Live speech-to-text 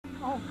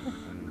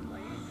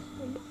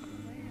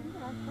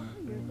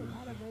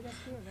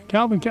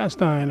Calvin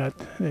Castine at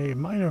the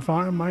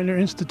Minor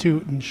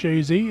Institute in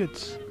Chazy.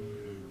 It's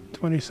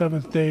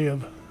 27th day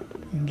of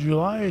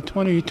July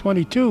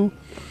 2022.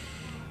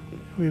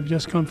 We've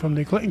just come from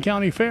the Clinton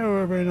County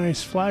Fair, a very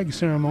nice flag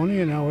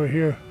ceremony, and now we're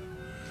here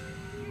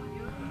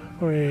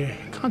for a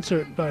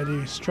concert by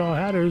the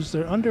Strawhatters.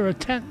 They're under a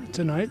tent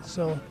tonight,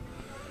 so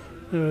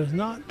there's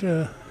not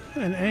an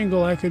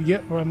angle I could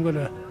get where I'm going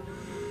to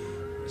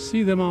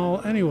see them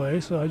all anyway,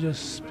 so I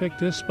just picked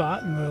this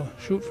spot and we'll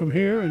shoot from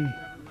here and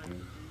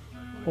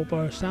hope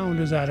our sound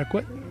is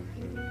adequate.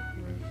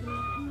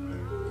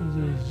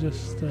 There's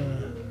just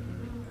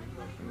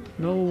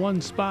no one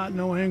spot,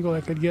 no angle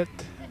I could get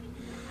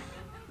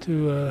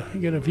to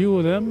get a view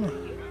of them,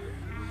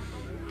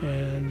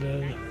 and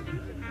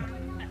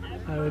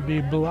I would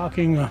be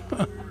blocking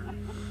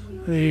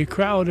the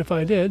crowd if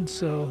I did,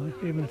 so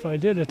even if I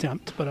did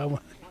attempt,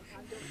 but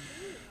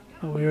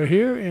we are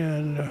here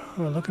and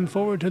we're looking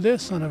forward to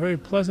this on a very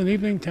pleasant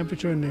evening.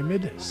 Temperature in the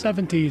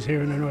mid-70s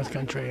here in the North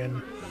Country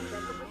in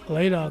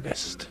late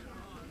August.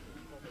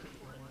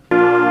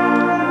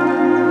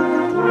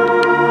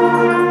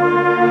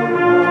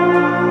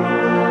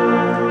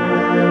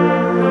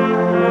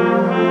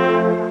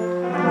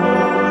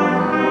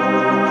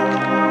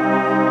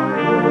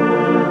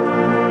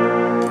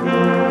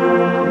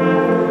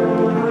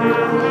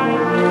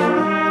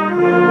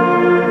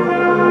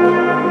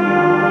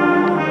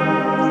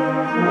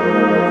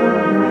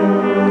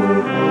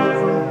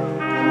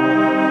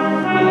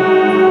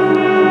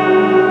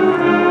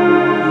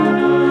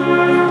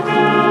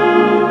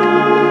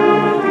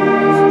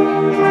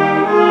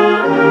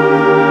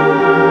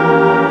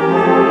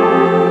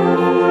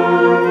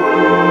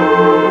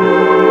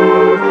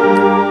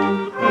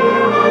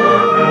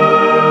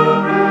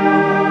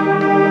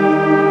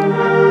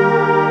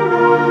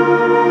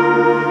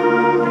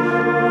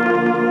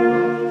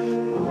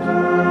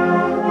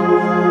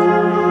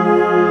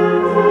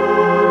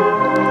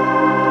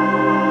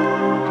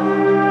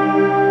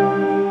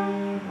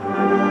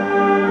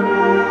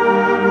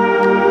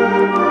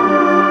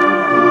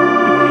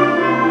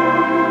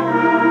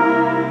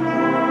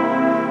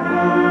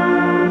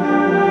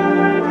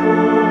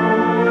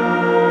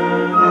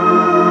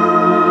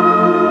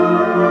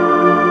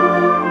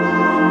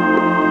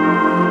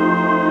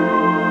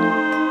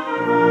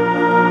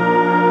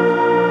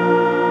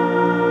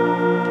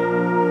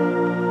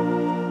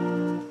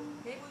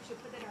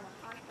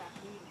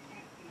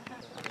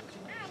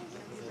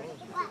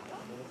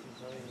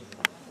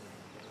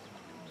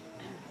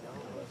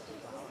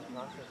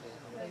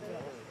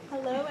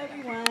 Hello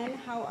everyone,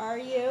 how are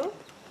you?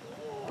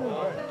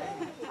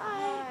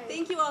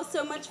 Thank you all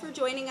so much for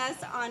joining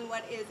us on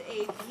what is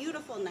a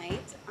beautiful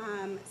night.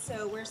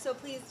 So we're so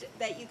pleased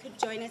that you could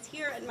join us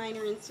here at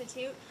Minor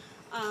Institute.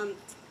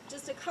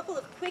 Just a couple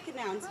of quick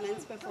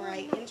announcements before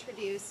I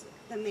introduce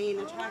the main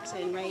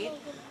attraction, right?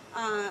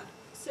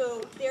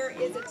 So there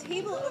is a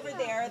table over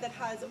there that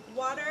has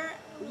water,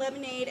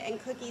 lemonade,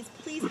 and cookies.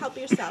 Please help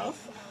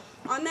yourself.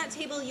 On that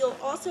table, you'll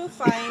also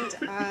find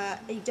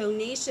a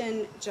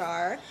donation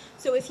jar.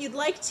 So if you'd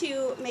like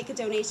to make a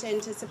donation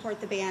to support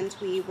the band,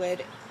 we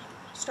would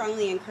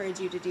strongly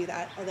encourage you to do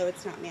that, although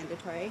it's not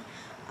mandatory.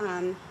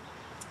 And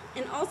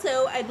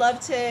also, I'd love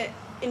to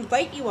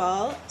invite you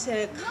all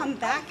to come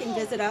back and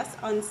visit us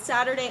on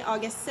Saturday,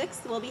 August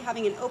 6th. We'll be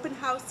having an open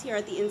house here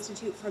at the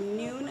Institute from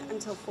noon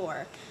until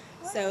 4.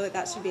 So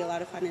that should be a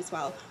lot of fun as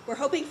well. We're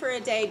hoping for a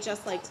day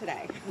just like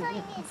today.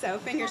 So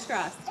fingers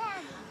crossed.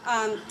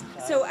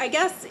 So I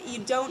guess you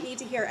don't need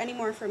to hear any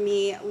more from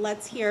me.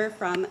 Let's hear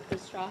from the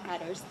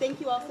Strawhatters. Thank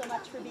you all so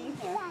much for being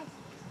here.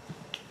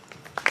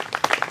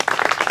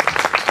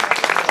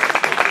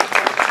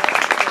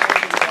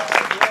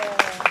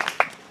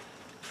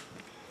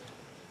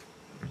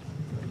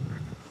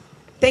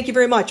 Thank you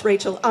very much,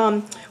 Rachel.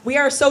 We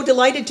are so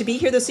delighted to be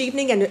here this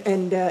evening,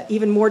 and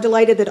even more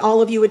delighted that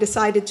all of you had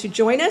decided to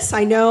join us.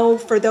 I know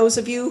for those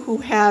of you who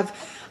have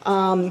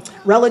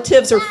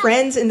relatives or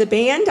friends in the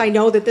band, I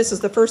know that this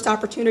is the first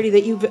opportunity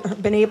that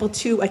you've been able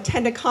to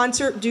attend a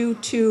concert due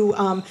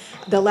to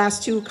the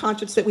last 2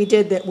 concerts that we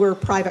did that were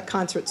private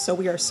concerts. So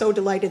we are so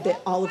delighted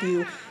that all of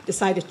you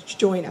decided to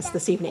join us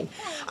this evening.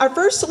 Our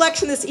first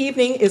selection this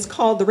evening is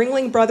called the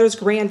Ringling Brothers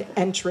Grand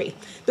Entry.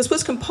 This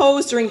was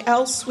composed during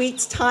L.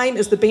 Sweet's time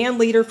as the band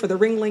leader for the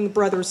Ringling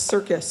Brothers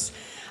Circus.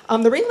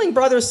 The Ringling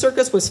Brothers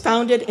Circus was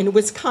founded in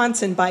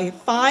Wisconsin by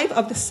 5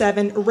 of the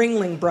 7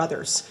 Ringling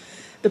brothers.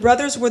 The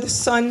brothers were the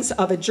sons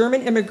of a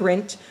German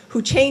immigrant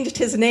who changed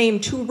his name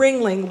to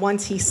Ringling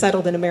once he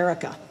settled in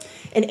America.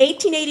 In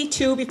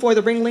 1882, before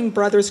the Ringling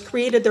Brothers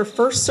created their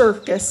first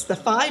circus, the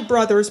 5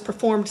 brothers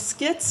performed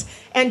skits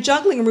and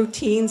juggling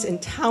routines in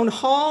town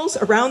halls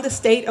around the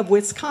state of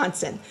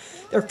Wisconsin.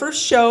 Their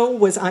first show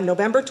was on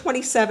November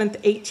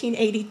 27th,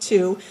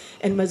 1882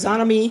 in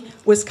Mazonomy,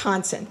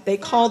 Wisconsin. They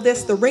called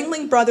this the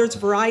Ringling Brothers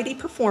Variety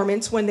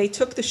Performance when they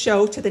took the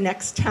show to the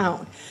next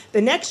town.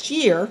 The next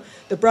year,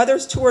 the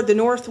brothers toured the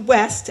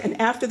Northwest, and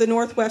after the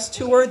Northwest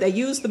tour, they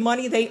used the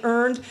money they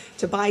earned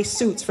to buy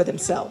suits for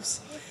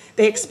themselves.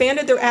 They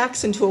expanded their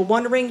acts into a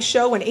one-ring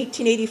show in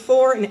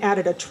 1884 and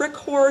added a trick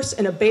horse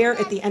and a bear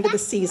at the end of the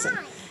season.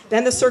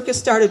 Then the circus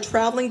started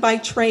traveling by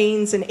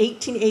trains in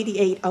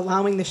 1888,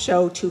 allowing the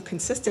show to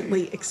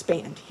consistently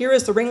expand. Here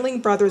is the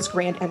Ringling Brothers'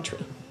 grand entry.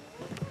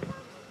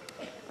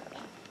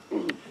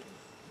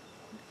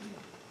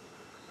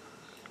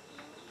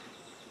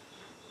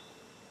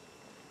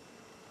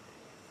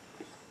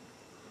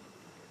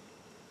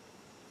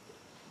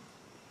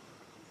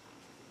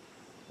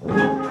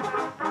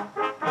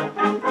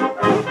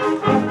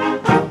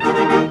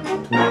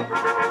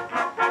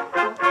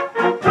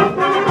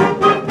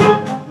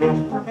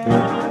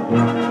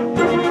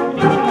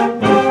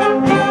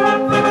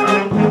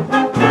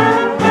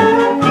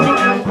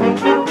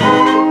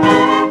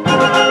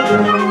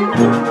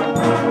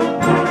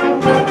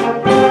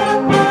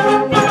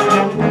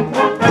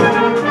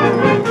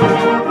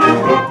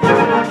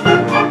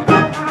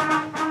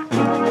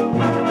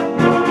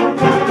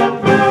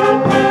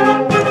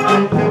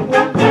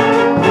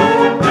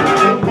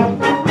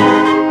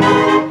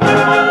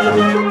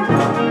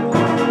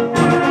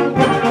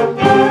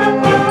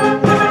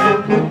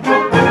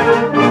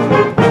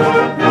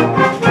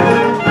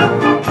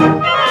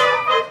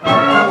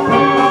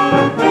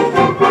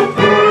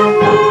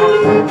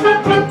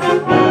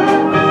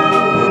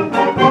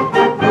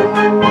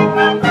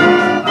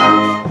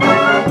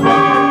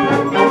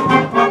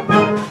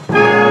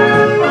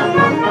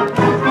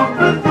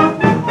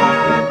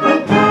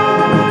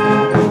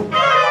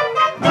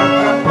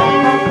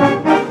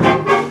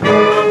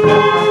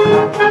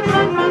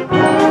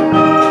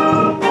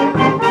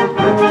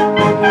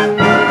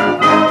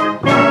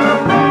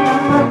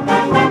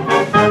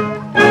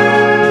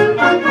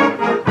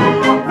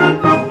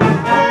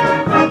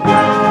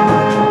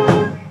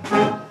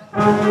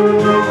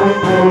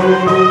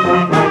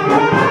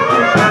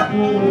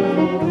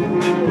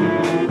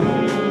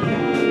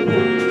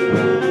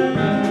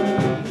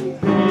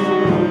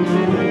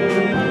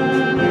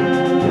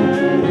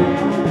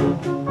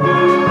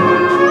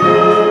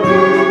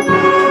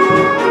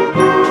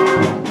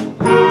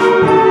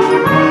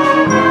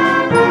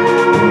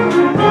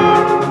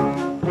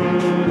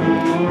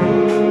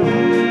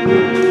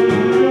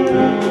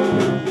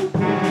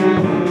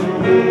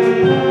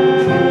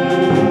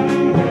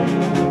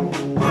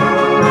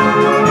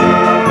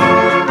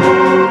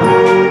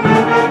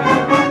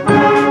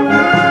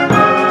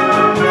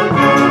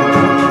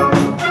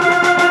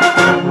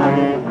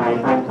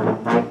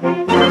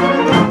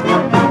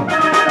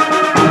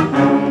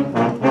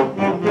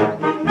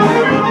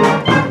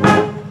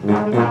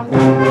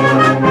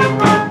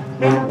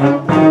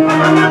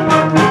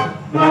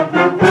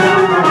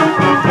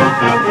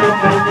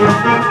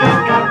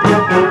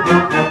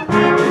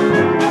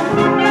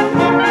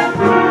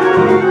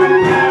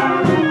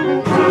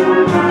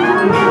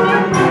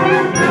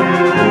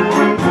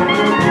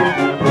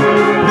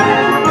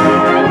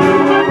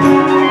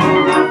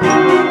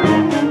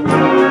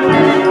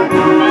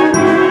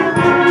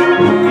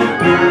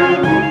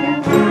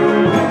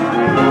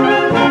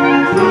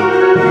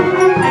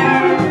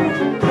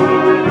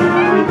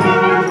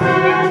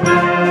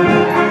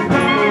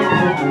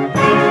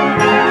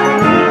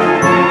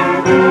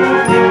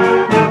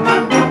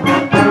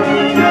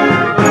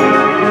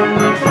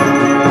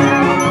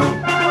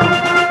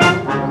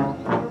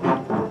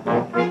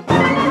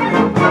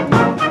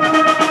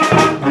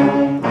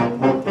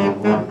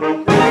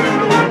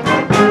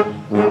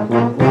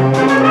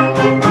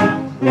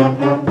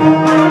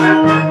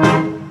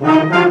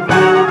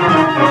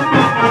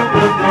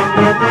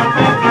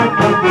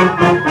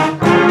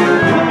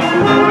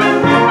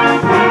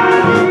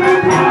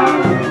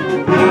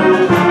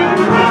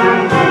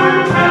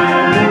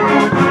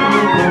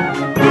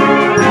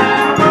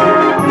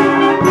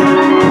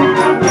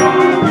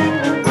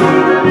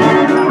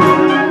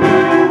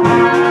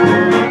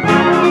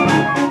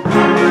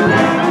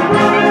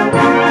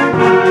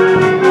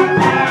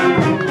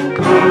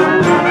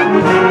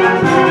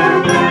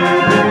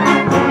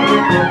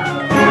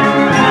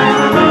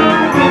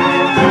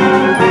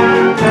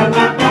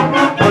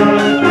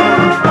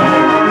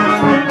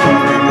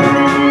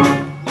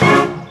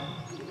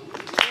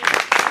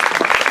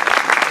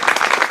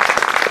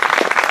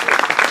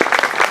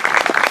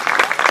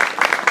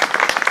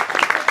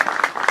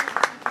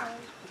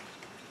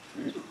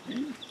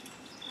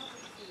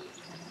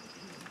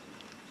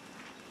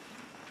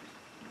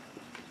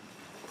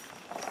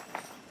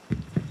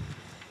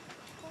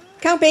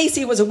 Count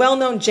Basie was a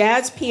well-known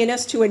jazz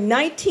pianist who in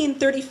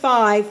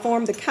 1935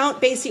 formed the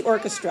Count Basie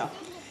Orchestra.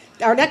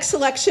 Our next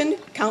selection,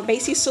 Count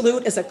Basie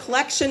Salute, is a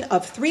collection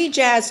of 3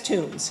 jazz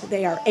tunes.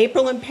 They are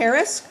April in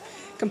Paris,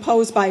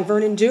 composed by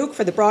Vernon Duke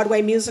for the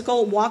Broadway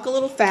musical Walk a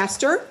Little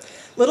Faster.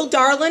 Little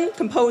Darlin',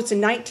 composed in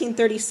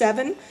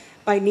 1937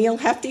 by Neil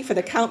Hefti for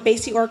the Count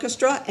Basie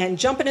Orchestra, and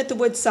Jumpin' at the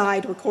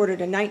Woodside,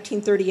 recorded in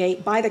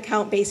 1938 by the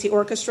Count Basie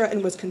Orchestra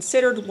and was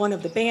considered one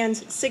of the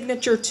band's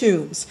signature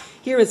tunes.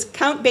 Here is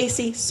Count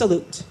Basie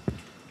Salute.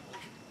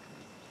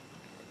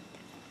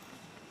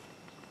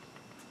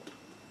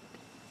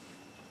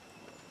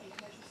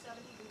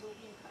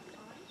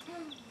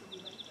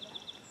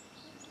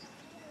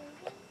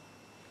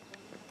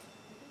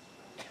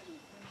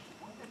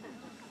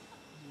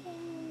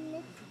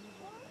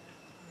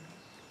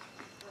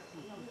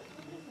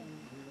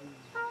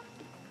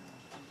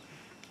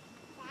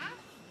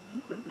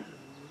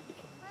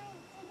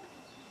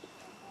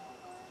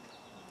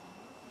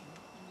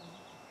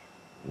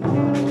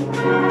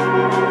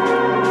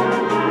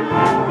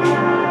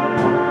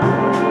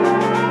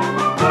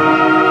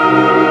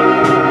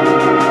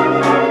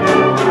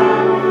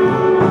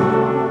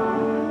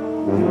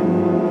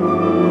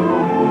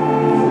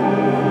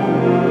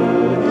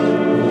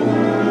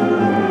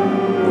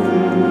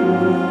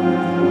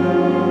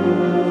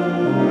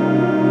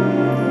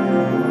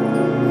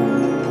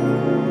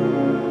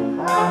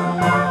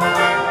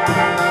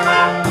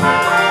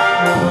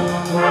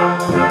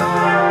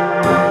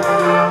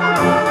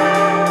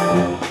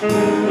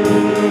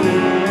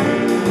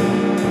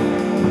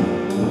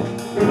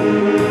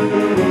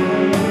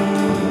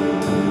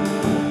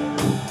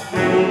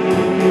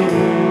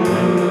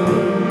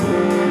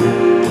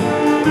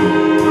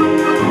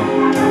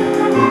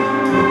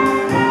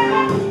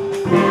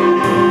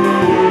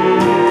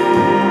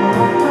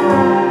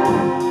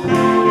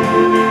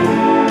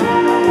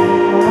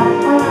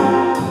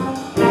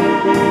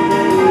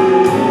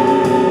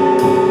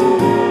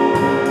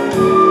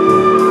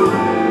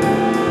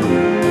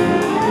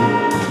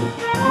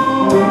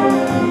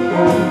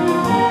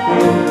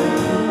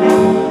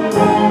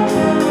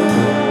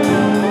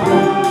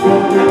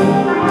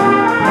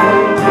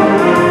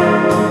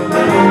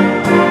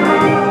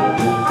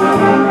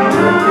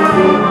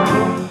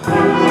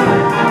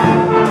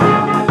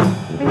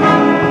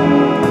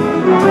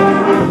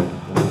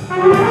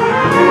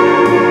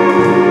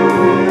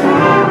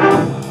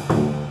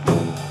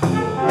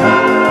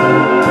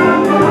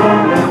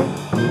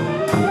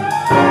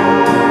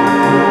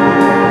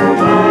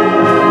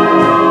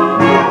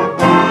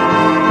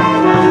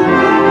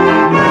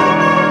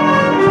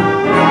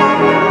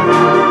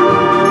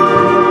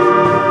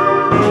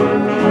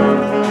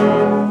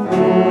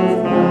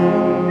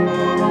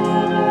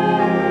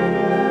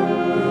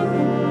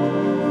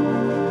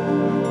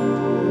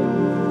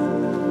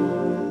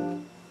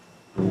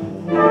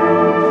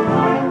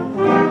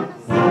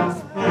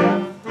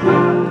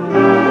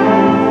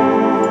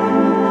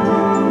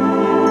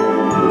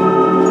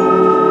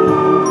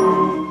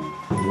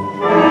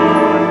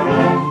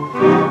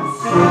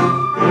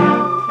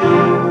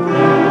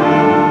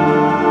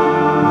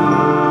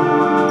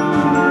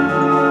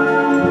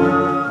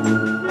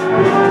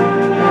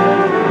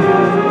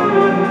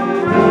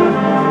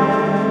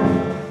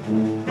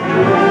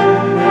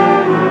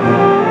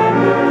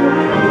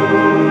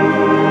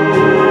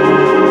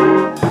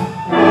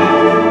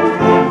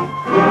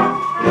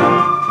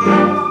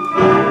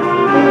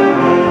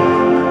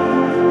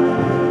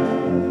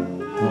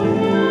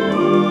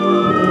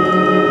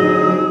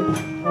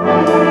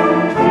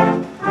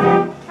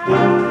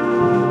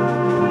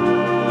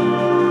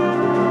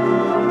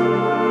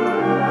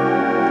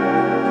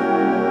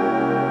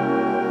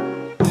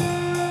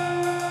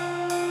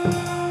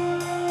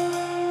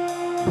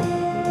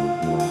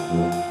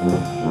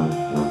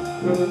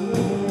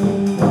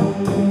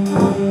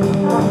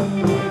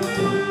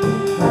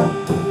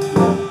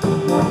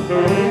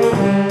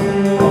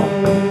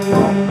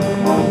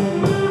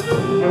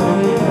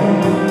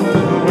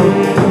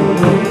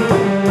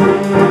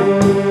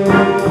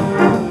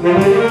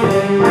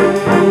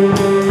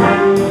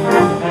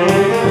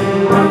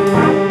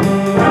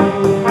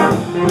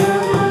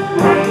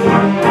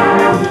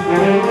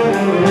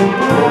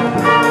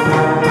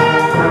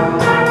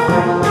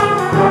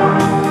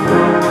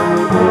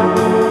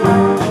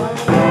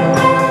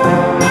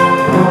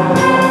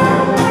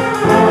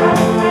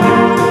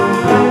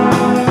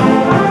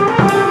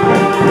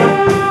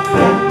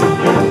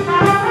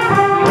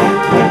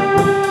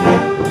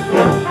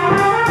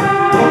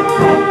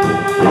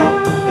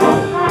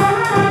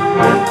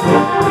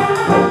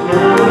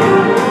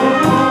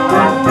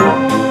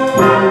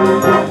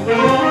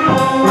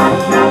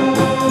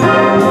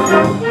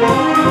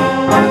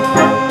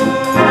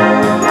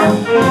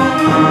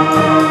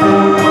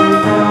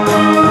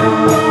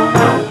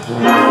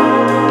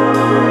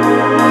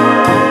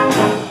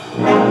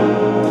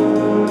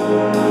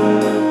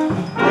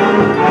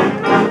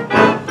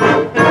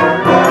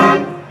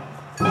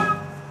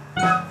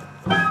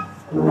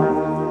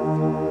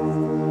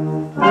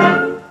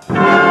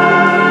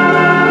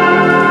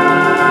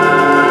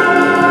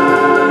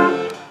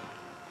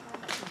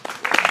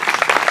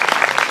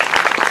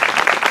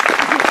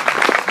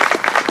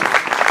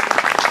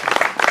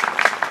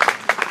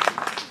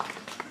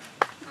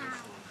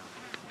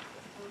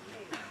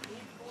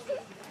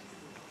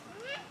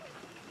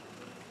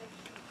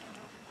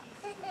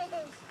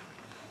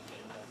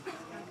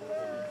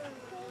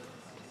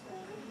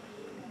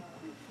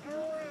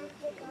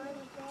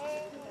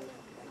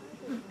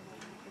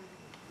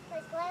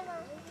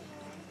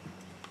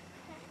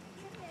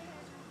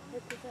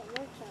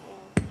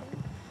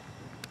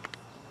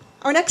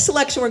 Our next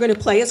selection we're going to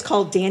play is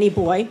called Danny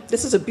Boy.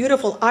 This is a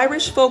beautiful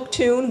Irish folk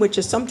tune, which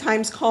is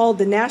sometimes called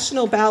the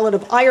National Ballad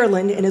of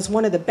Ireland and is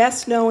one of the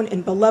best known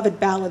and beloved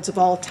ballads of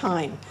all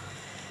time.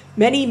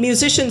 Many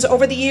musicians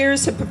over the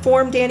years have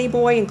performed Danny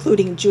Boy,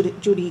 including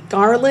Judy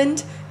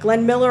Garland,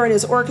 Glenn Miller and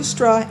his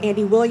orchestra,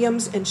 Andy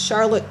Williams, and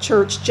Charlotte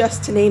Church,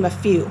 just to name a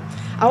few.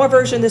 Our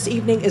version this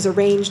evening is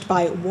arranged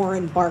by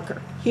Warren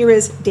Barker. Here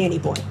is Danny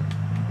Boy.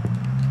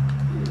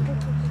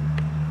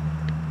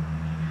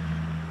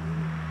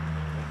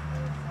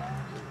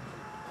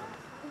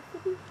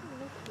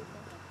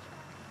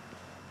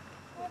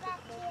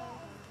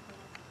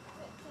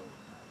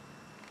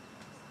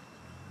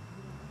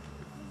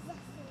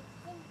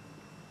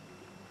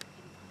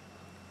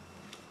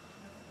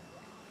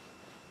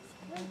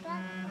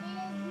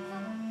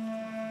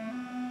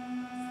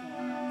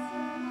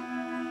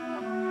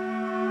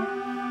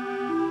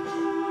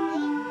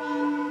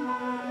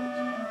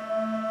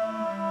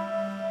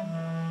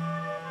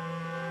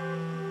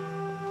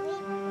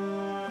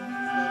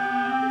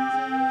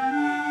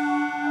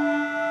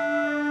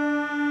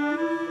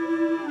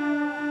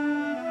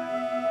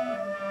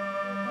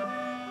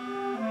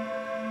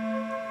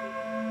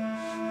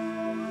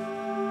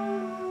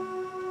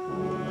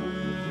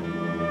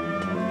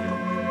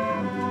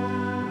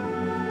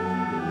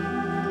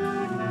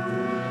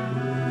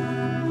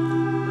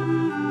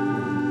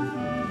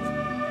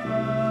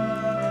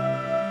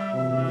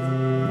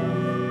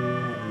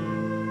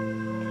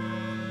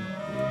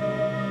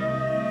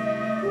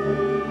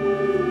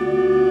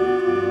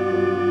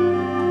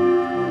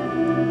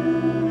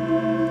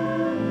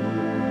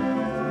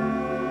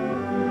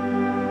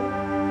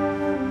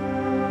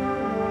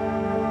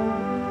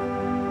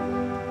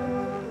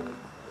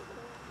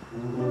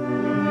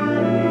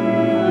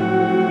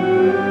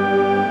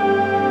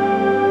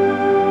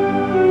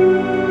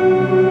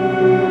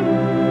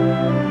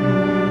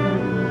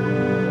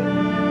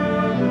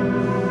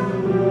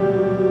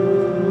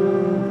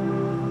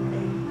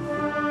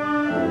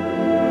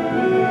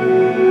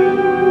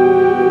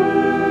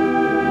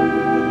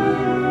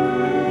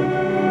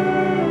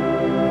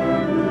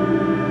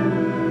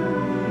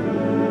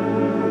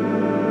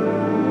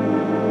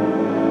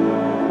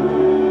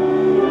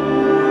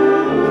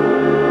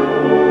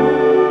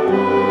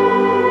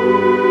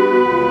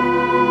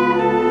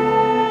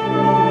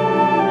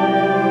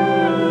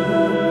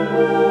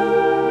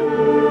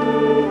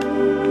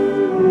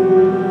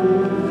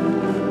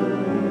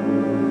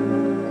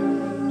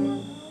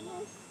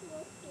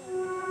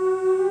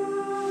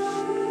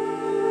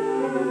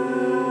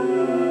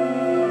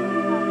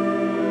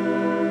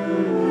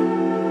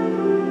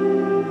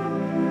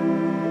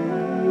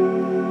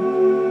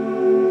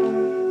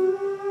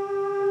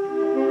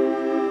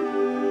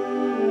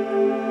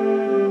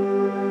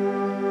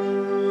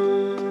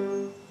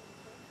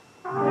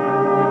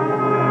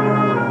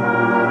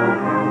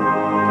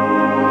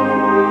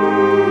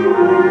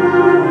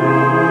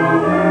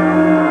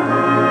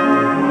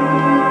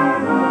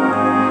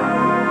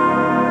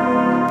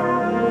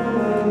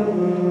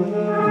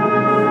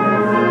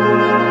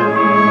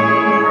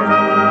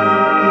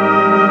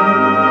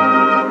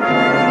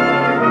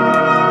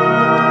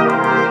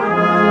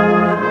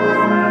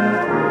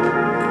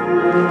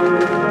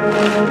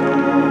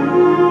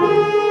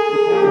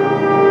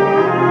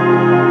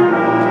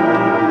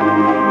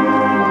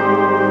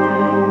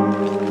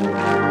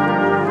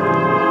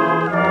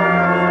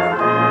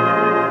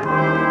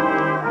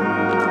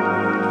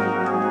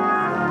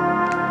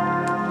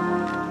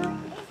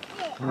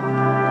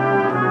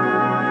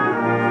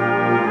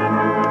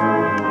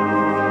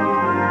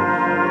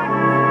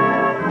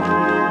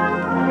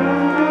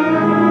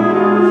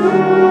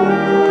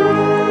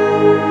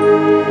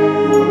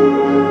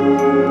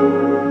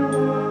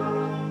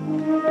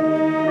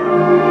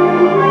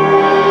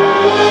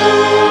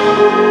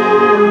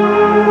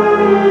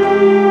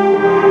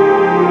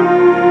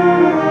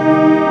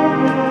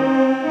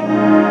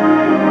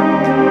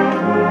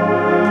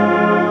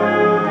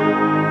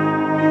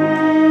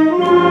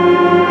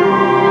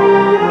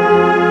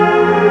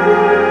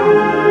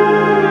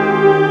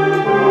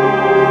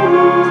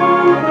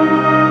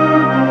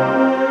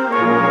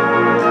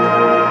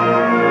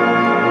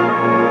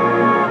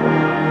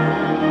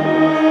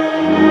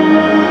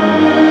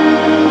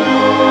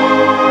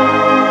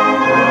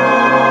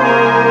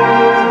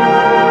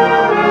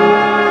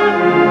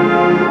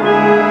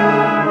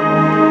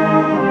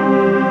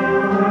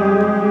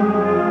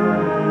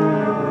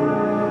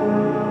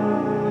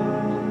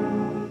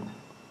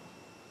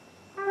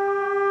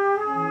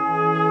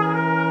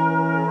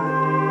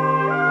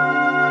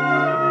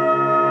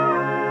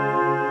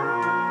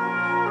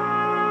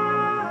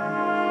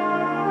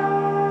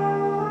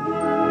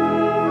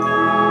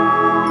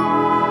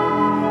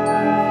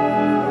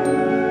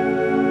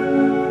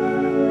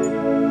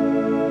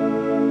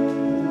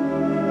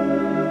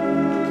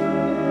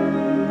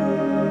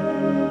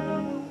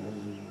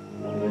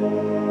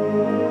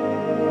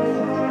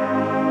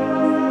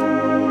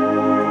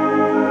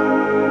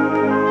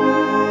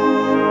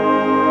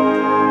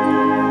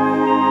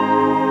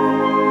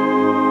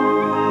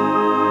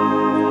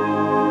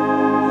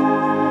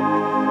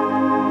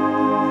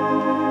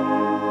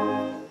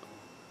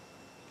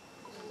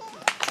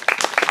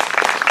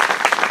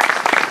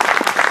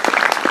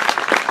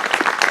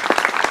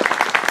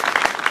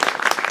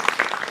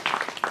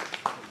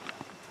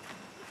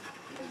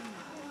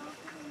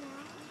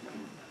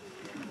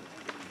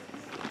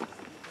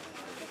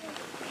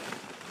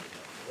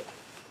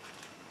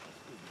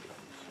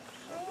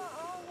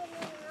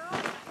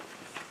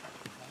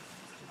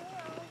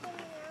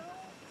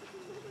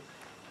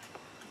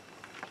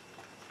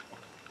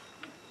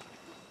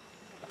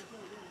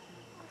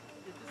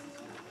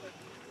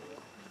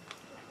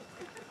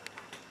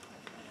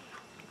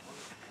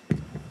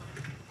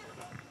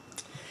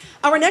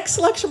 Our next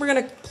selection we're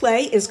going to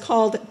play is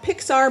called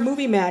Pixar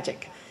Movie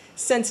Magic.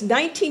 Since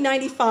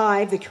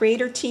 1995, the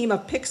creator team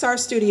of Pixar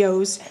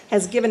Studios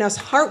has given us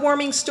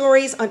heartwarming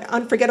stories on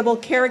unforgettable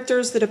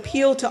characters that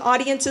appeal to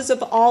audiences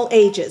of all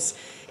ages.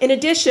 In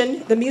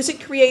addition, the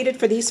music created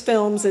for these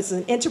films is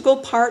an integral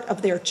part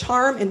of their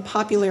charm and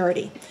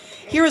popularity.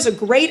 Here is a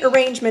great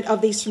arrangement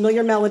of these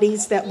familiar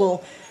melodies that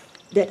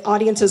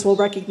audiences will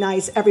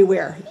recognize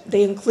everywhere.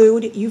 They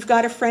include You've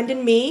Got a Friend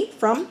in Me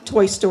from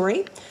Toy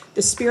Story,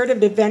 The Spirit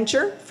of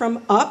Adventure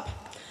from Up,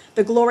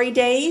 The Glory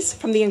Days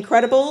from The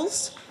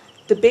Incredibles,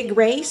 The Big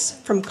Race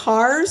from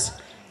Cars,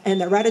 and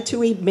the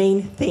Ratatouille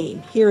main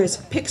theme. Here is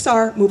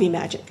Pixar Movie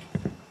Magic.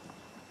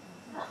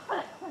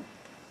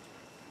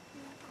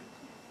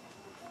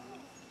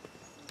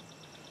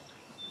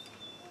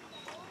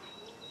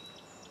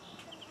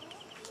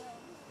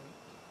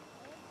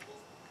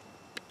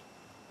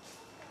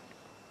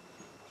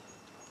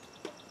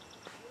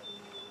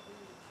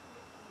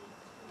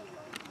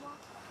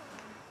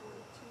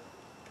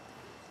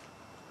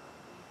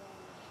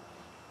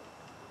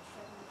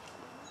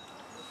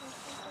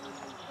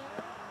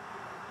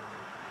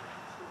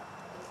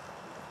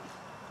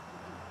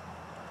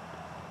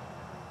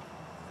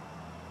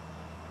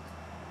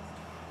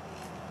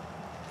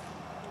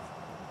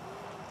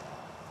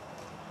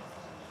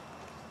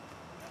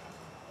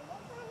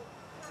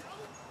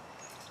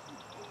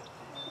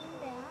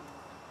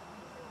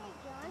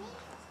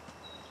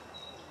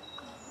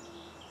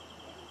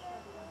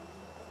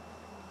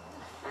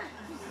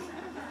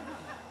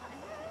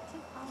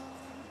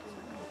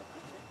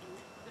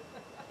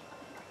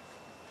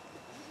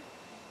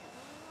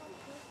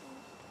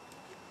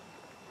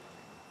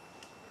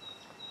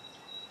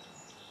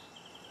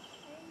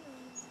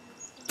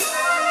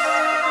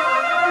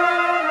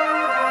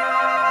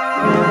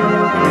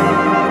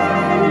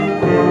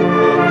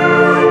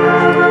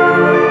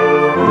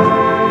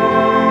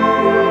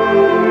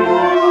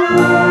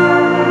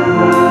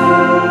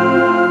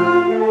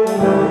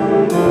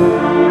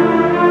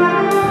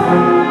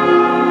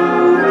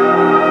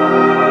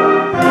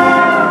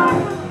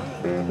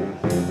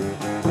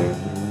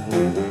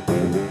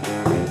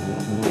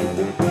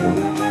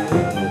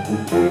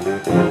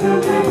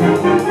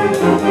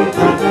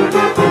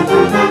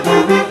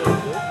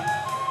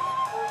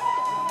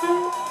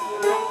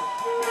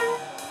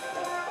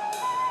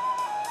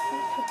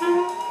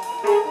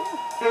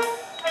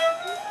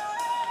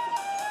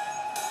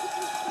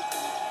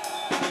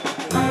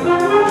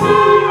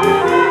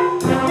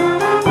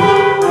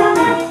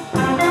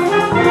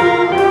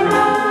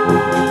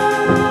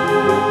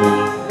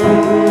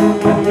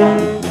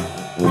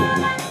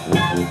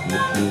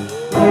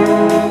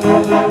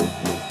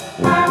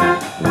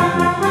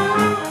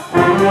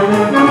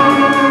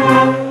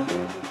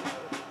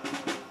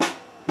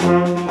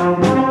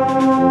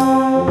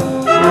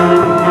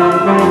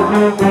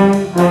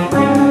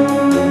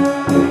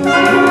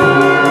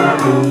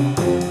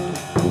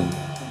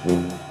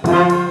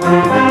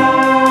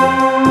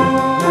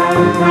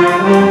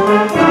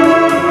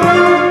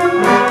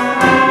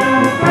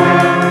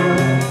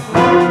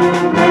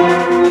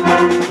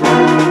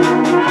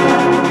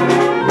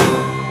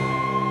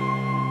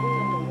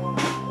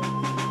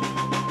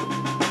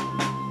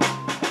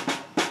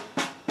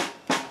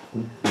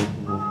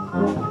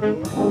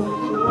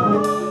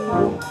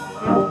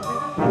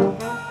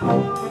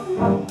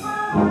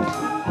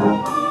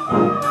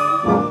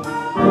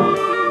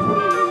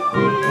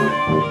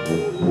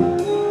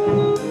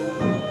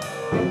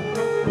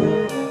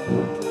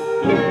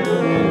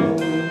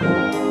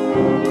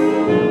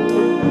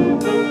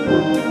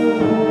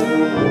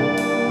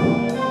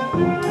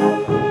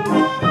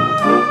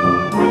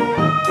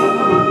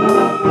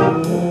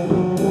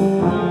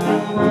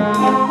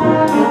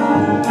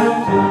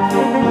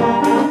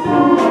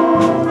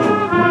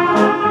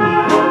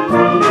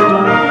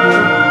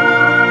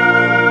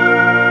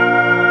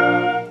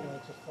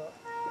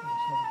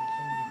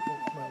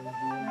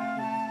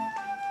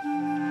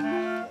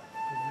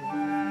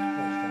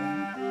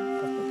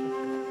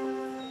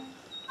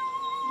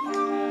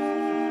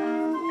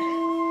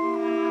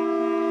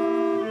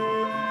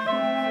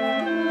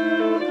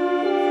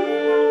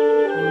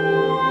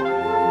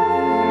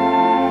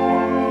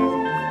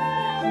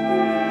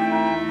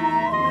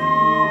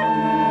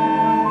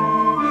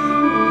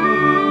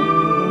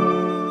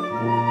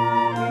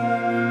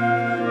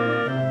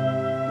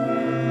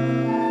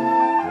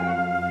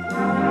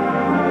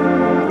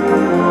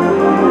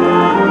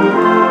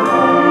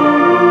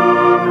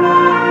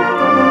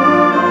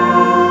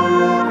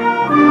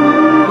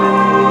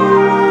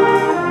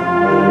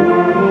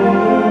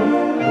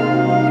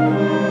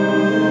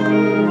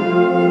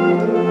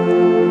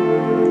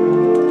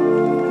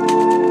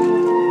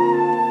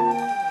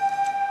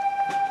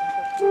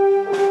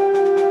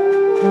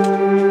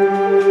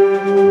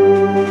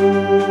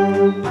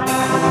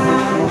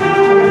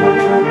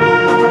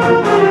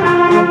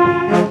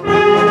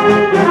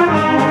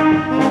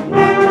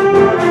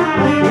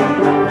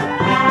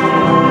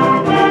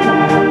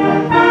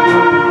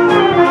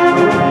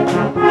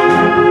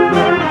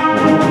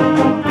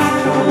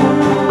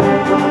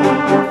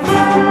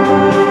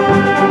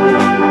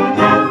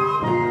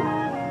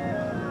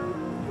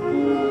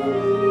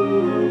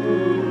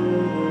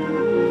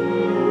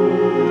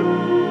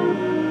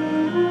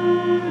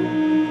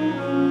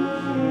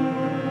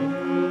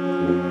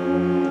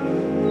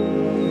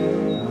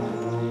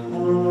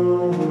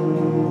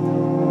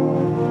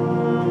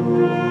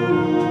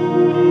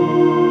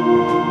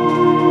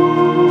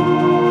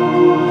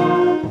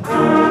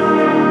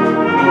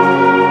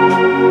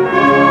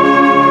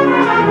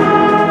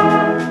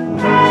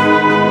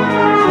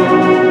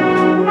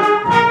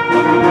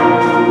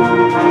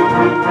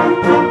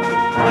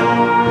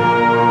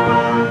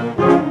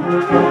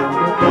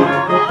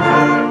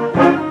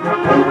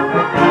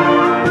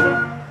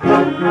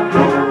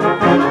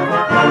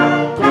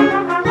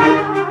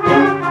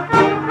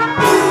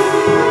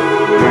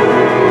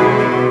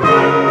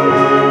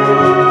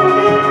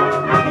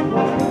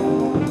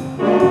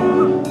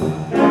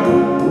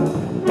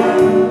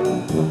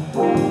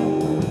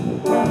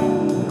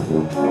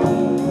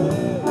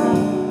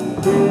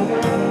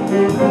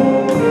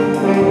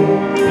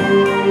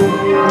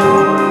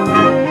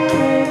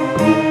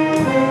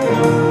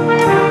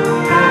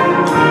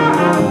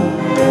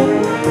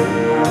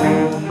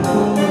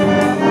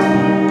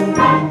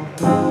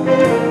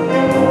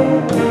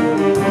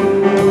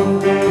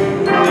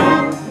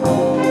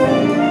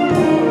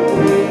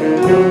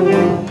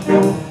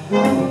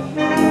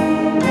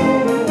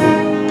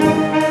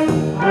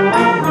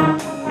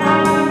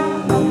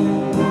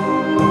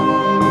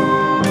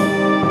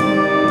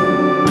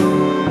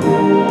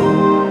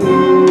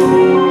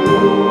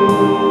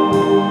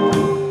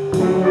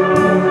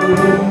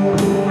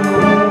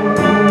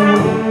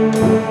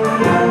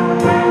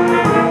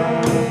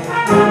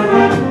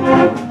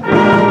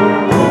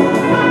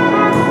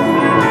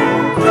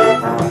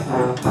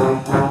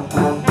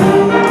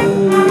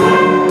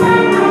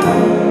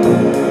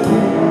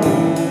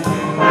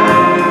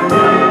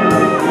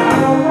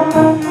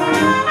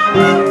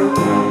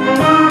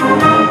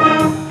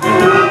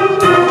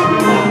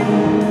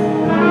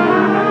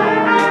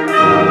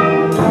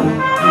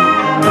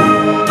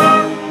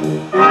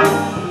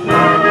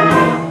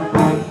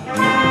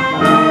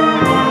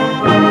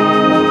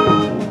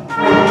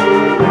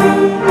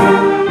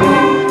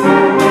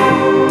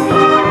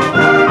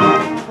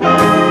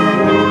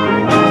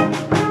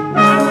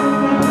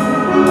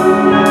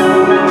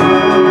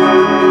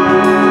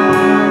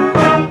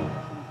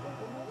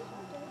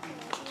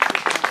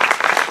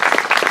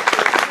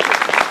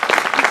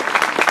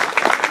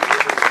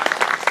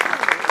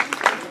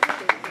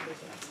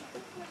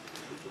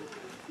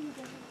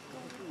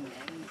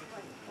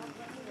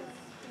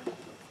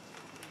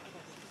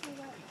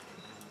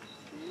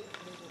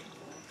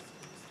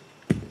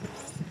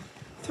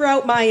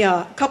 throughout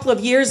my couple of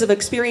years of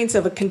experience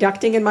of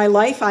conducting in my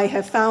life, I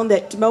have found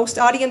that most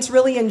audience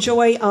really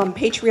enjoy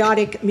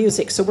patriotic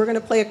music. So we're going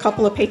to play a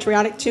couple of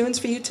patriotic tunes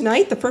for you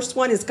tonight. The first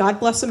one is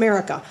God Bless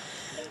America.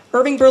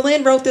 Irving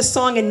Berlin wrote this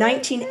song in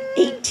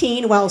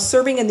 1918 while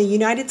serving in the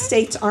United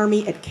States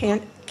Army at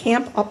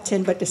Camp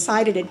Upton, but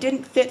decided it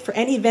didn't fit for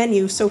any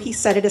venue, so he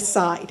set it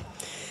aside.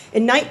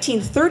 In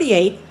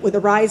 1938, with the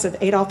rise of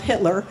Adolf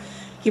Hitler,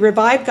 he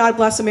revived God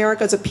Bless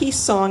America as a peace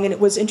song, and it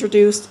was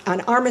introduced on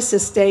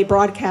Armistice Day,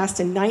 broadcast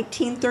in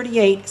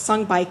 1938,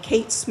 sung by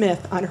Kate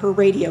Smith on her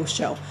radio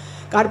show.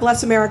 God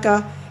Bless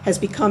America has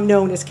become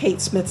known as Kate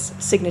Smith's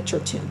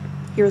signature tune.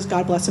 Here is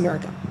God Bless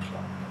America.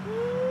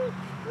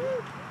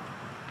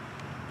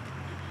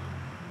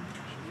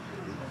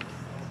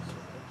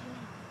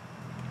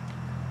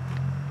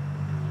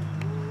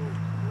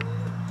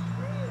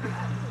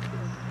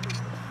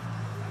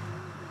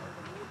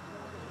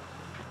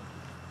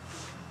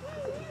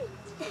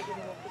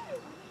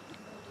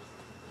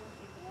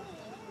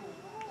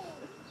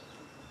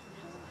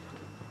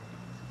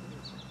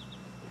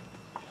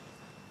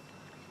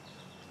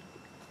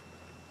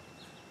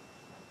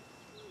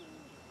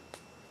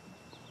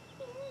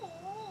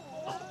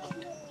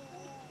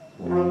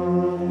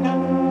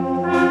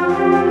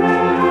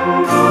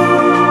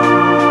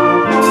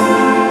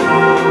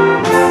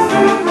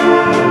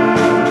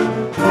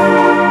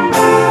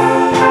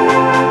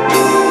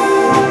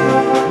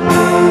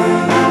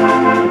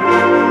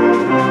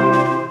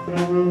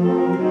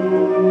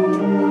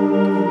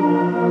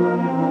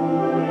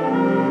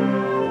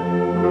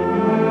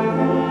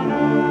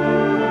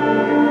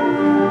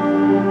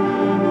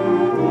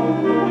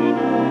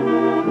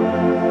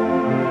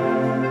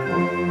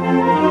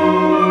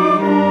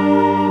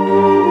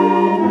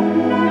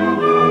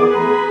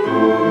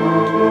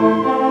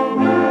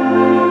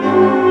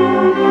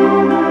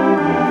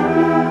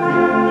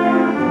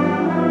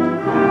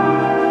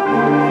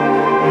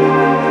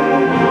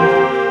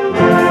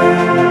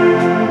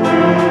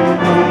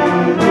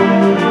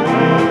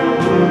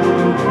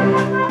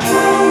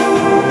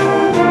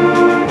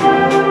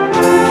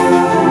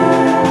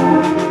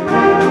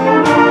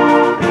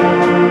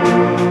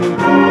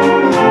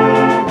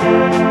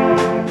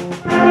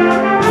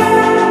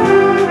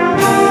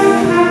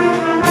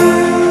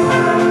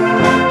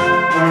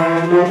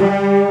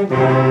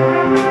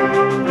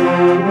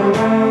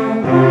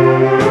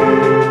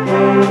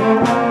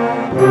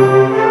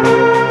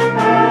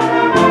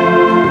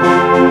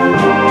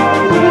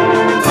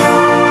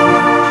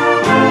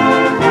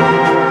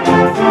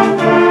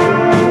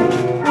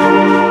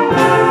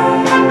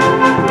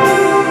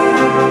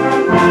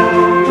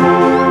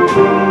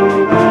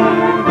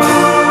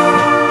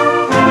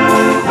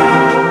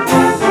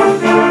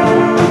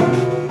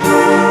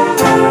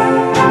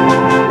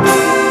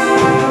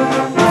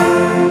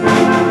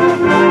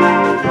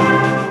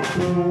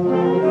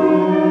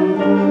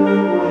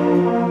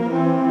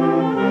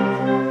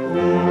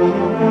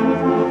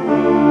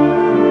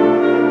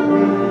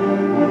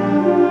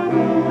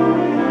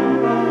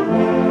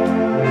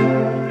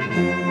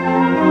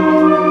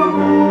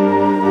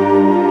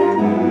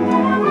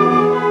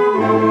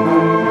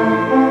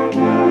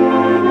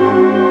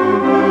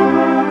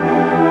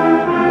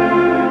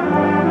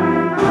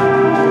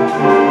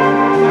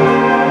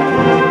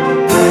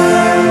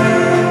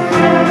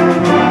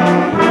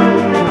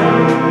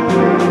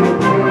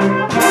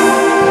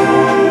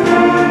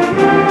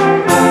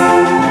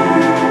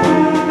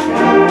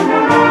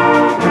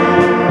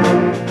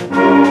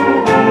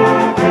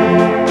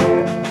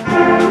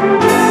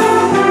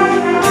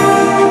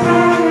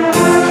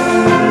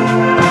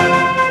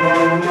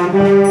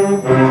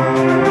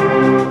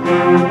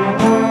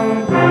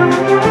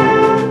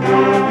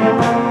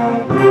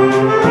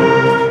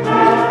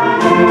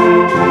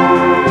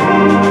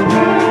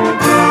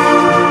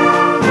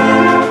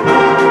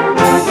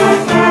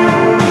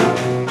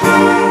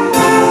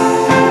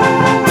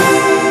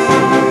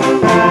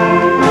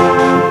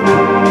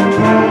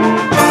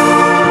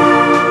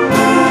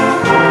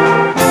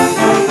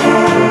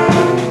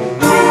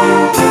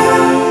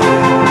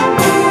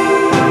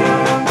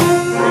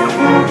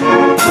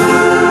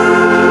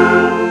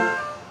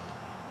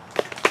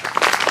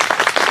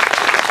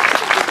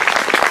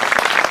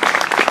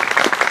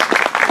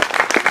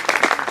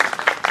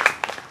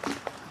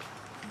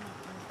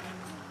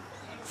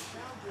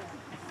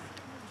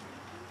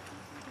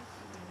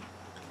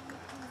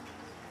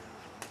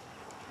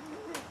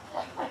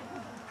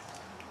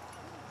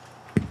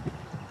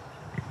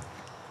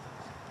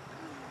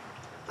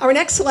 Our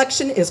next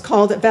selection is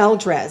called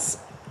Valdres.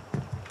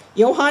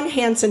 Johann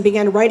Hansen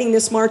began writing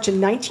this march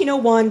in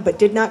 1901, but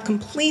did not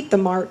complete the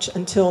march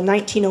until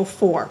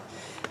 1904.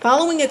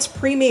 Following its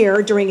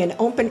premiere during an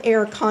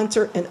open-air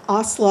concert in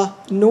Oslo,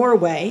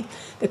 Norway,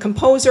 the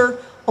composer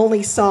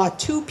only saw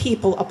 2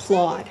 people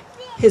applaud,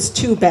 his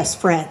 2 best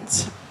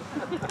friends.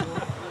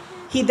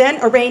 He then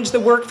arranged the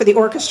work for the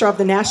orchestra of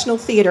the National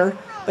Theatre,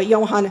 but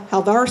Johan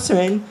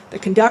Halvarsen, the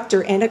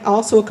conductor and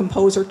also a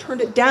composer,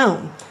 turned it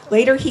down.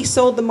 Later, he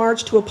sold the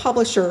march to a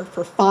publisher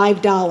for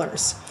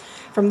 $5.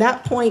 From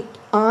that point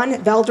on,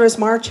 Valdres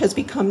March has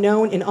become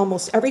known in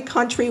almost every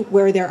country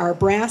where there are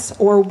brass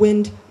or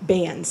wind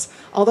bands.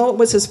 Although it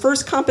was his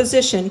first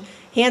composition,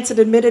 Hansen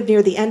admitted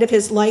near the end of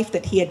his life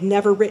that he had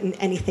never written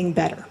anything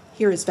better.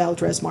 Here is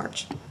Valdres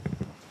March.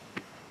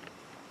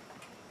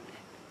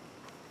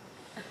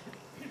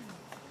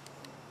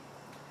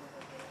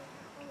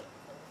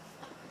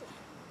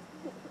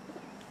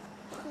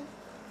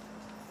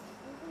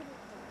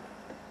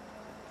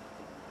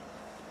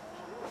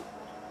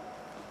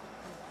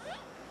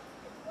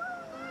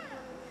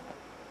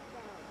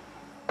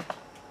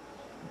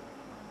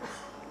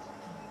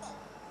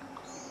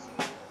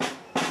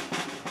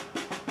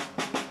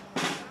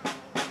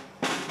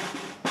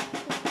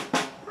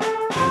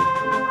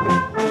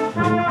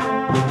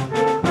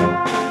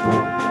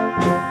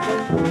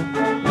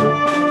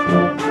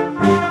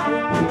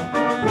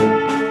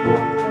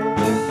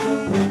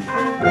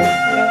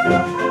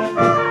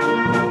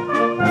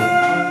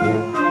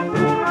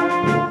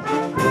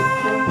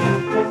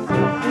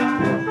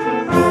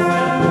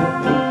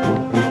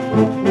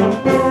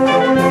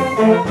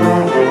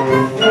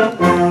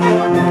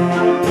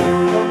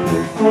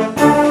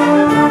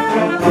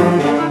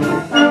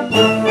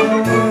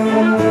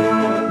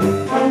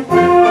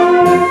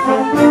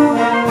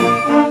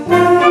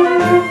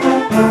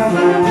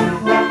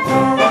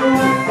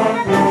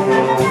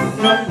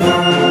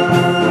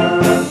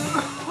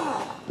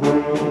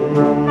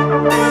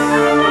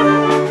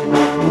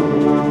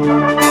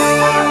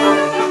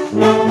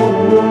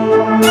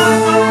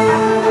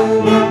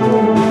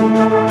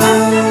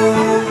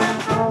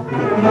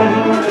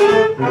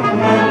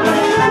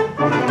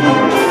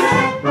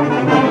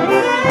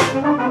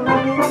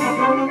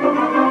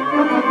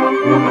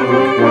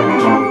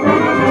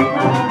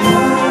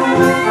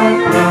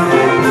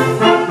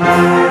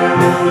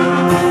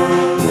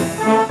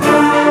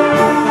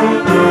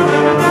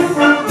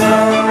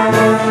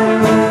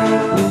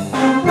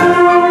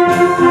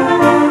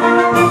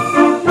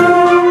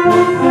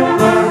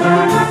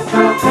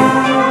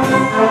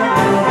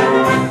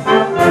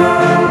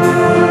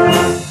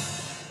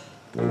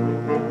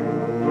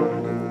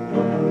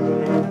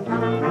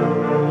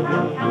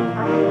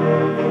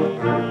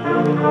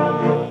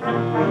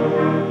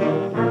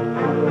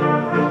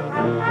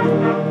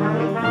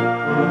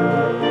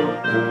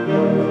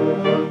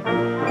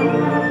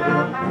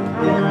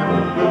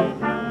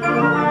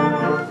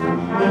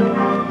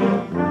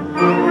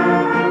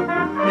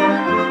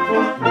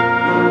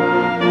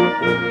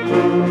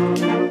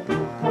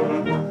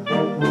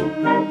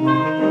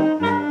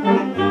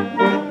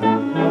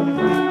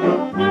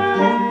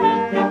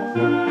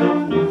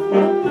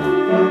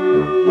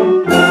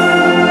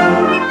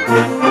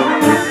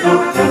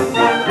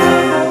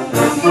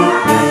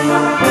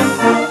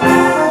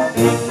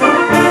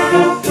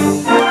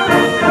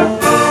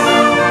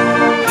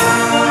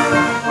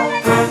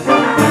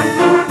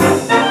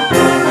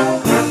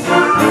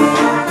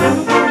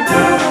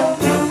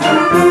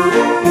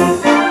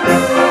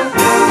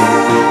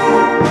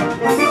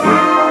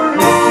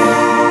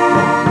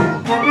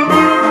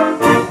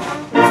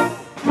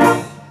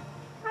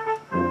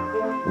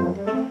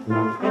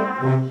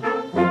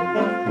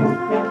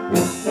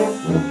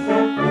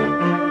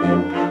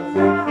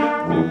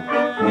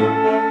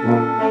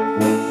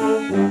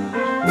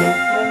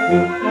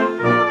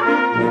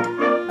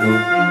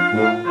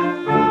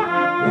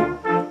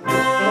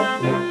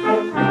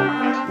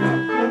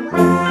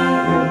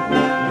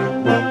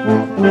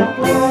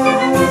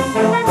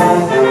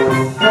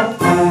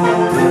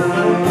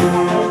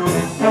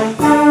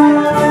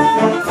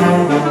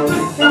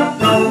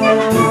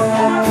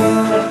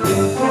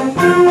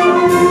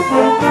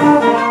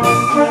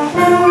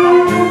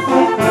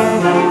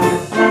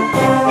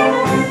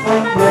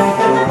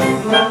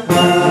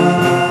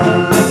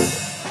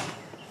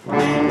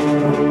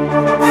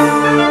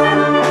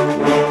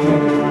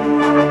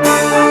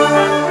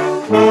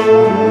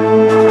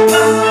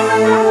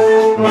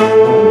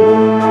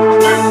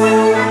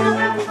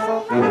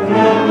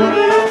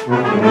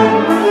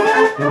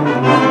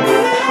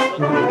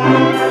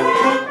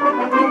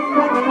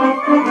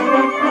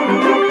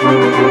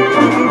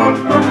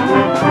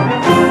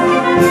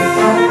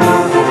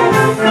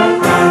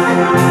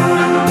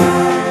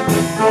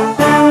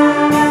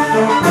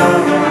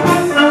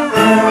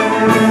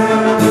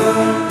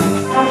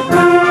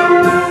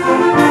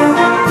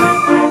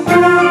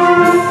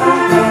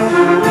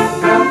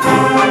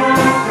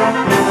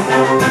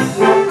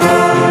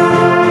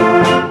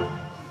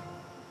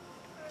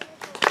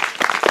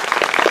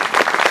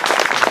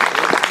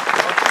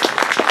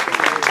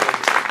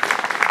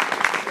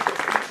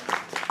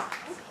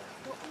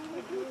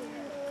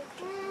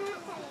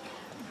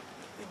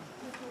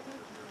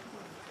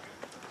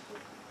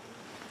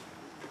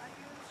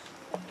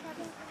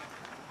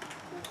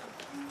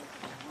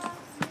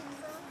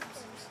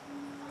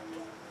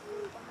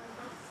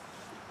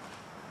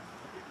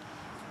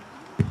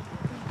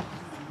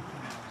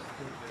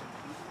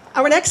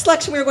 Our next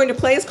selection we're going to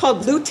play is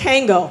called Blue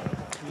Tango.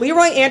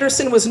 Leroy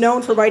Anderson was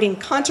known for writing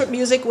concert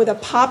music with a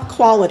pop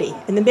quality.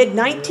 In the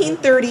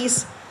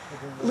mid-1930s,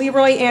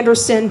 Leroy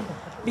Anderson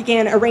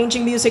began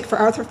arranging music for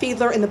Arthur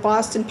Fiedler and the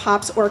Boston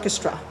Pops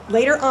Orchestra.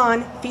 Later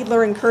on,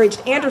 Fiedler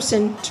encouraged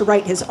Anderson to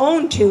write his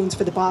own tunes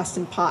for the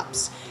Boston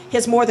Pops.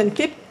 His more than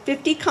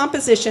 50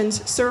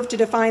 compositions served to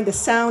define the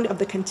sound of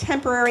the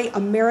contemporary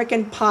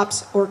American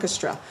Pops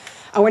Orchestra.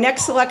 Our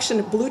next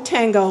selection, Blue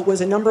Tango,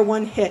 was a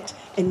 #1 hit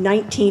in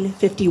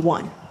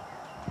 1951.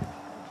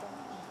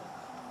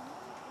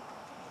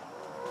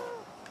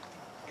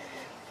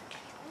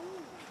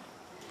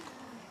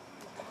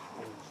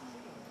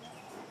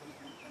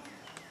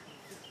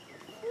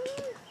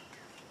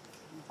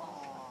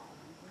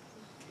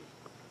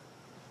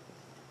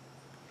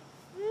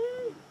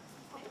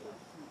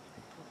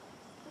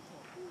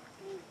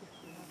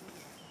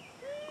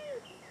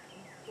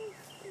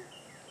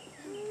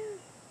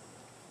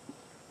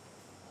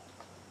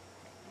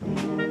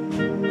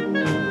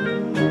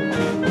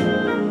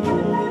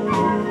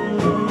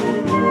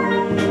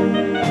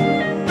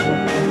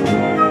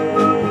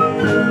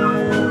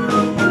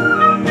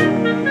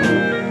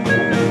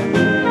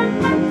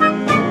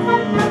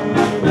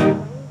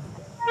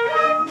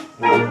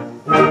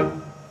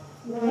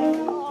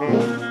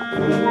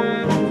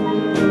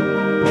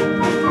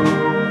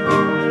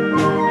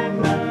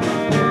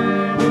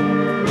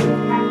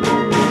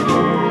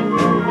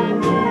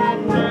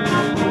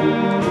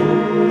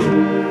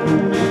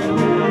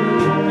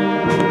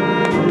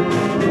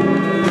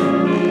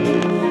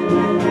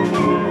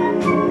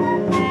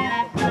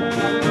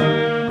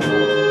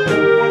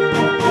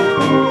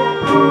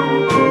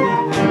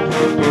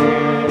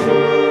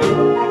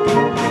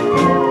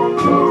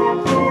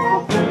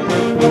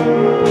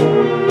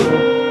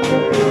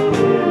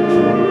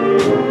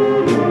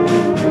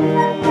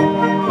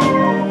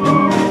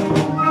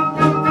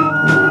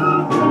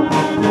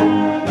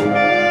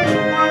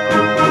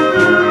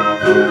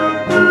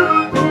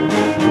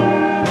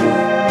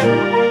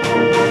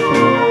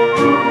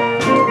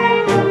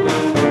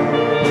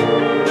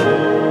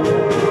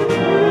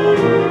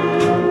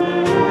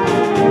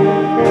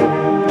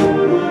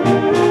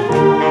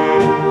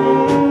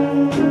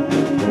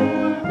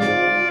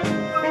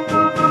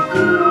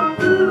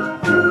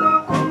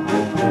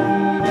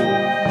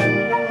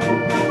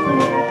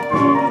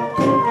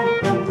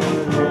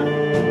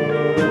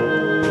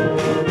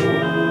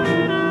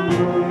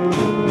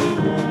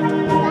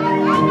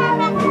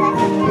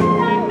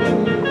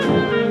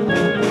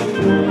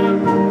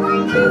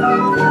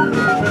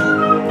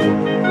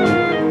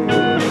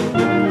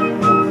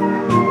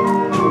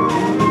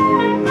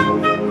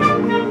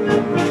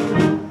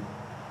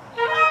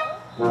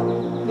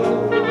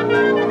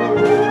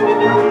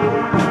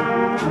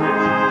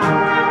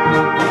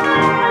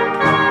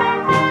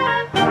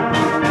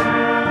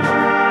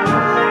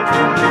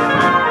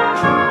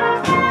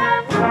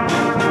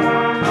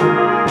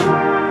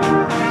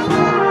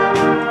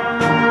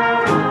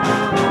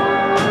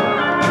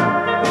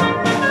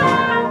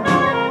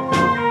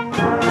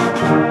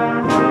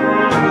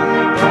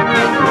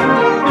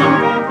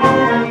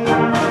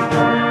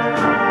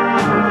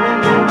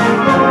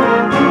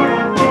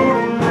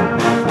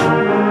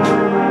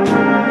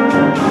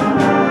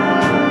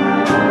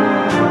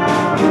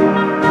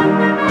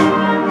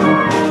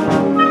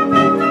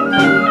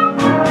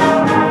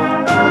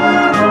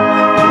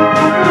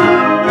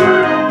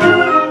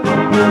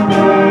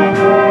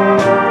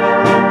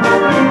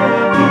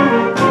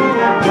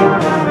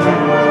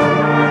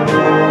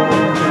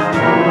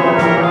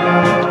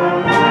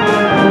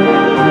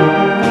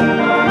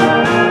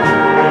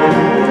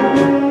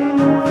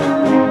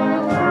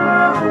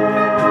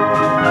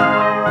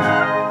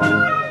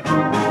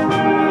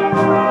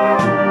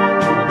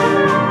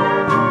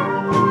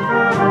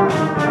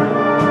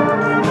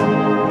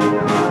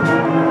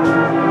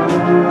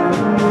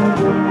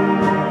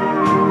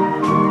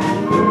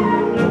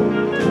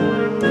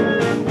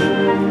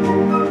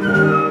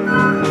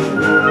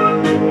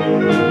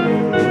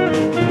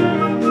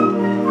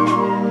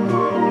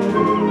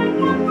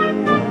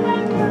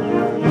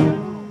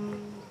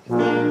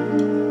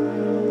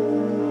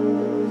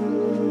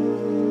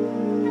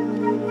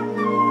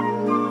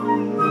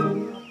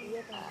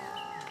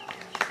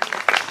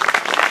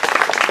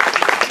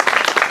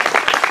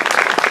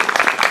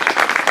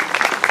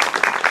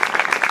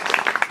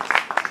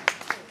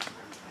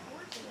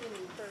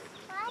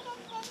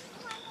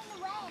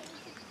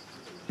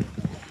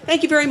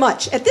 Thank you very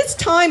much. At this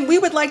time, we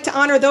would like to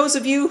honor those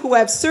of you who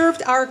have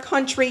served our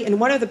country in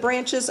one of the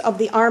branches of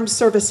the armed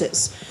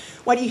services.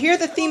 When you hear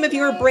the theme of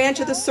your branch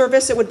of the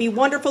service, it would be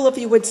wonderful if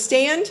you would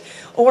stand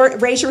or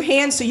raise your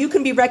hand so you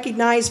can be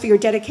recognized for your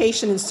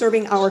dedication in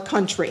serving our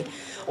country.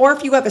 Or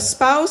if you have a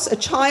spouse, a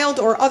child,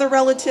 or other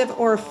relative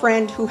or a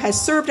friend who has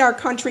served our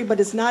country but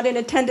is not in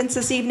attendance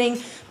this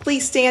evening,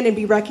 please stand and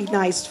be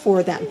recognized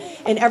for them.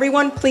 And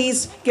everyone,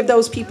 please give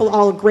those people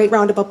all a great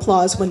round of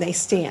applause when they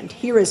stand.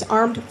 Here is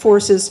Armed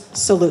Forces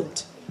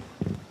Salute.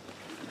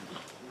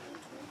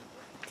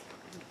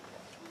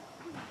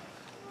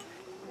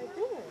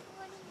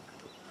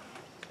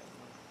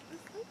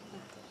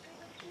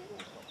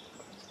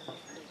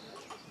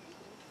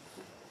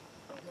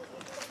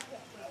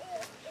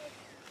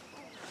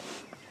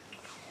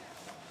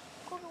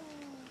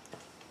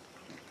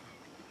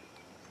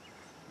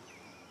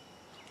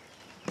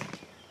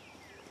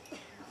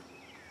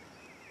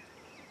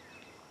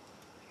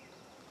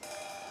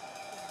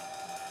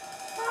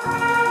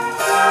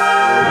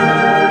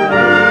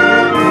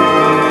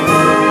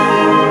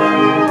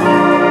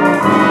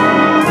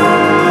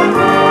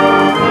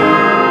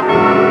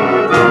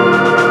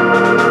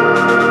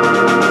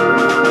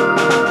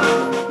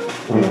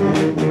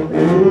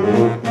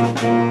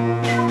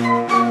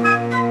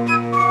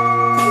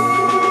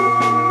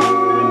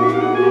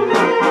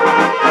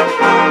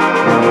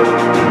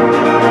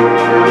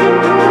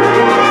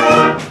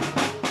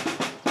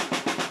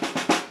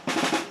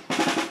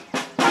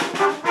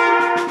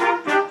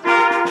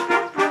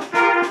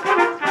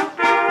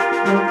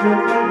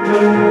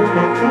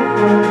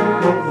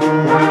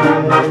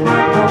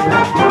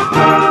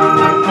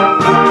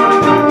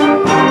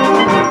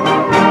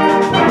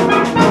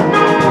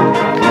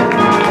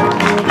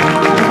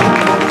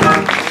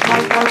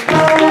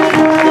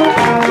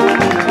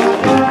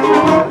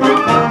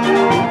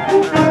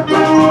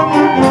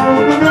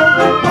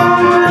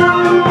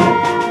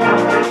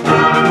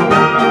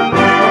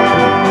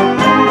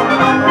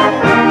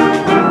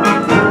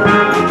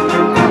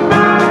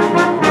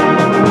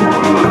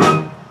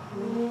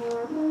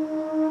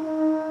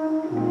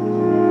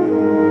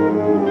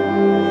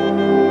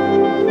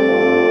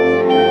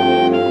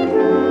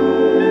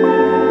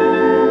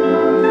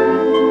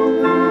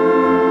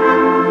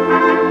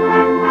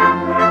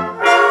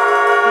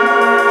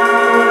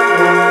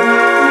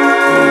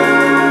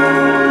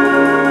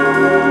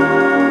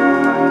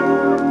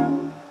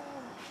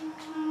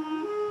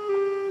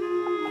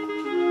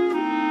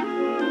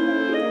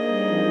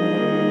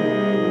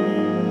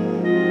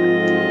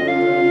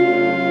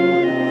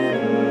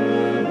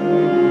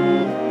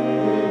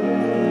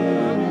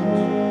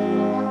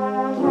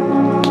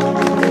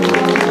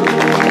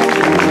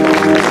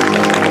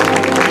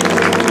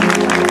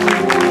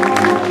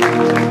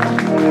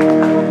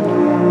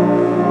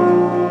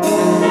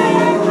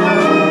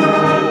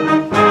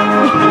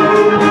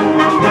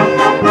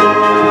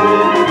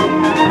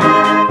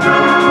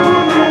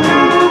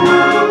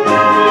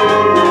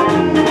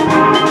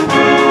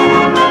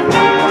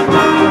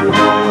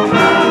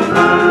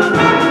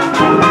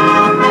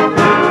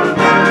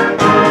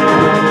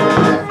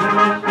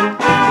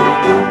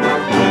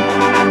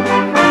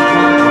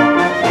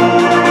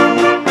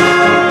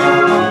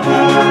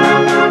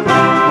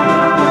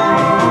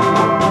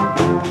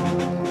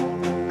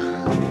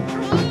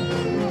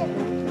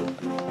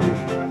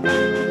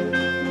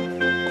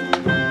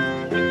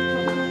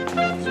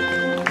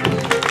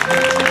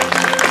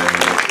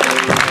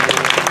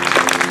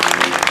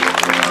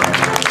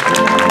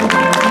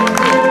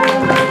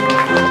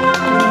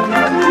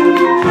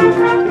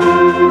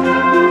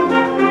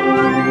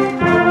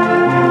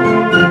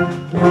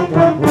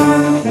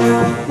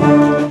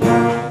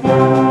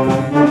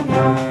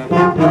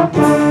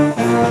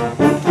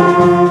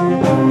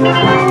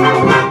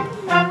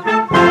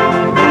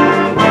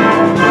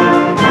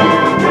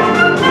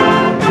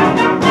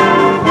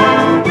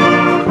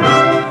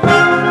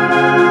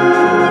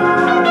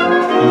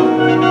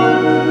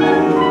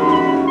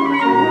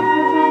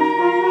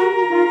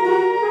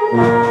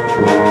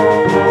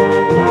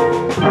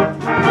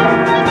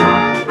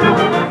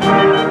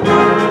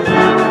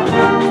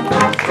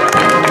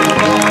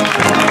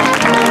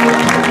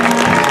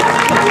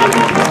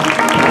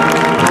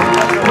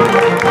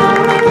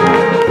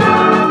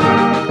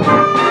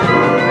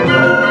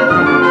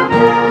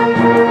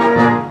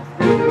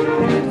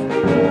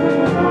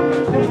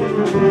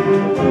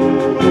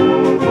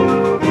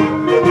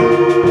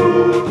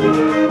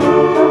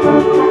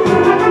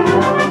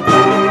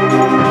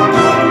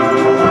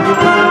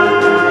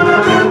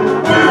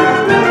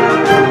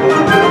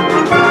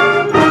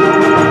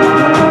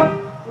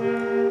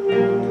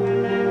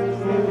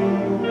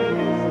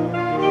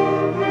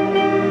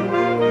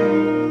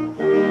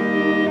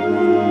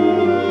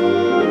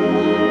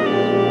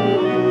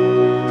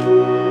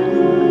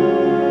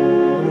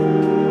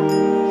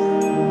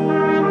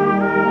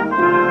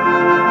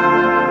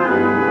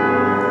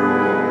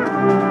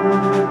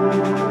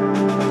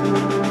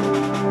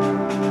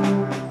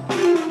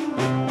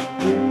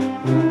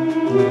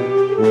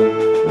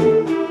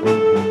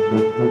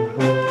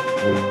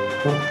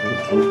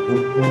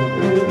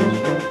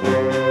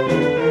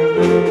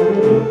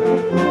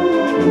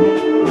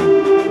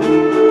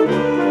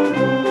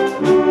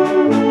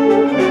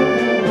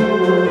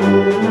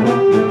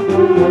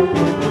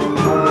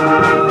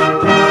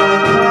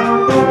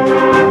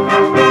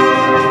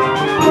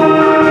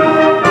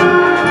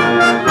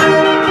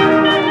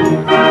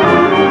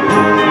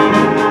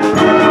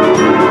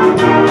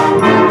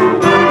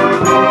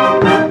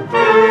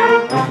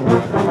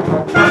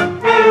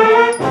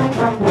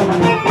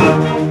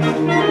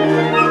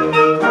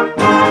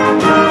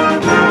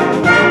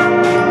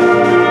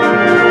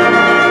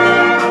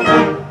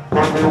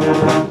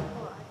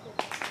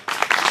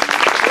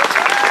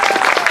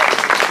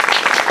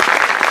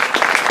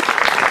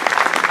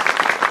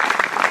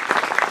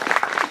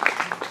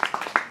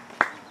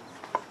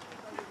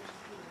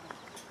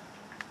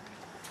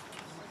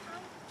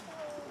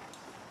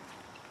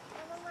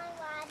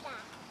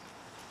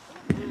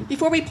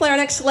 Before we play our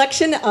next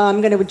selection,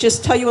 I'm going to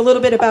just tell you a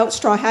little bit about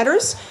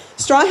Strawhatters.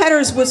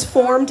 Strawhatters was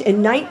formed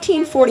in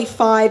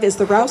 1945 as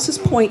the Rouse's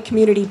Point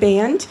Community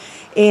Band,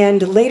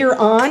 and later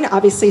on,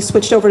 obviously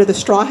switched over to the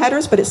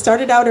Strawhatters, but it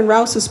started out in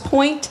Rouse's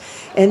Point,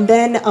 and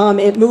then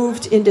it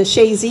moved into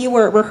Chazy,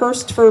 where it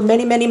rehearsed for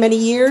many, many, many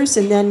years,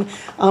 and then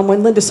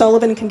when Linda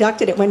Sullivan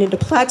conducted, it went into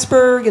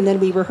Plattsburgh, and then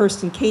we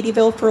rehearsed in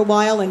Katyville for a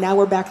while, and now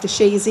we're back to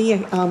Chazy,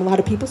 and a lot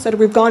of people said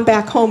we've gone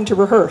back home to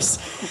rehearse.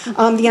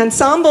 The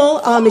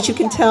ensemble, as you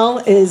can tell,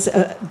 is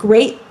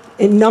great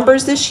in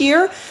numbers this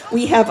year.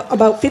 We have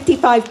about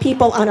 55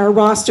 people on our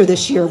roster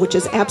this year, which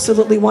is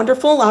absolutely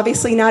wonderful.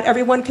 Obviously, not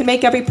everyone can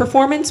make every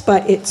performance,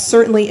 but it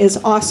certainly is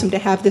awesome to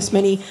have this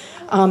many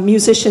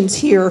musicians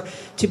here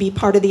to be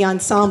part of the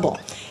ensemble.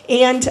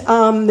 And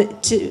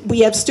we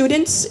have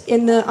students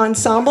in the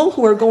ensemble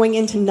who are going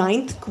into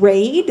 9th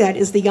grade. That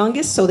is the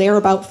youngest, so they're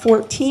about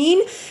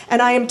 14.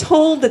 And I am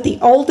told that the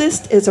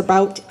oldest is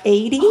about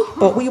 80,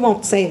 but we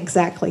won't say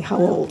exactly how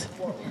old.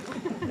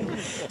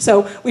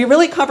 So we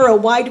really cover a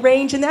wide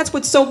range, and that's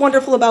what's so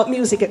wonderful about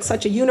music. It's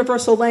such a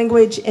universal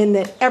language in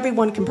that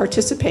everyone can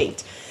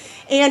participate.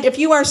 And if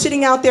you are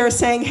sitting out there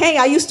saying, hey,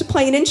 I used to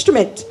play an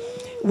instrument,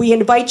 we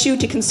invite you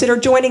to consider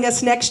joining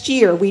us next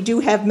year. We do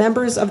have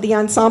members of the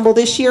ensemble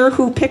this year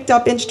who picked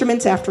up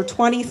instruments after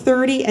 20,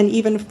 30, and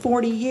even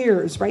 40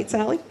 years. Right,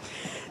 Sally?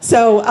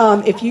 So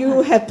if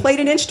you have played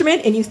an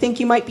instrument and you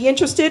think you might be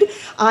interested,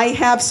 I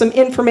have some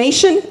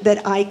information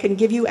that I can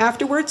give you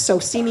afterwards. So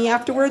see me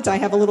afterwards. I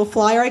have a little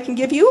flyer I can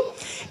give you.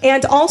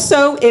 And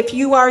also, if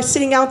you are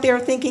sitting out there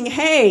thinking,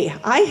 hey,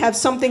 I have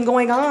something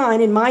going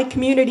on in my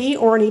community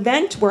or an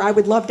event where I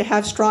would love to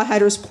have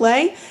Strawhatters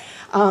play,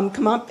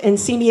 come up and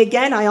see me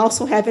again. I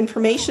also have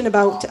information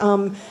about,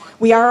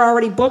 we are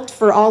already booked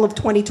for all of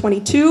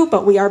 2022,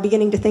 but we are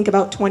beginning to think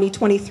about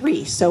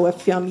 2023. So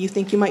if you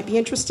think you might be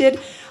interested,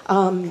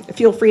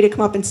 feel free to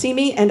come up and see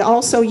me. And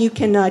also you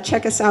can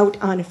check us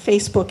out on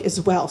Facebook as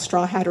well.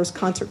 Strawhatters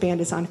Concert Band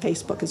is on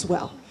Facebook as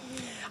well.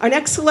 Our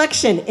next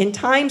selection, In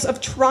Times of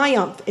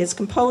Triumph, is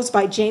composed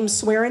by James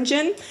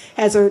Swearingen,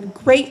 has a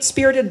great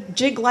spirited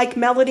jig-like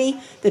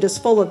melody that is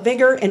full of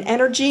vigor and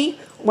energy,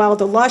 while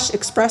the lush,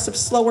 expressive,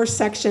 slower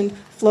section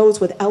flows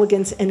with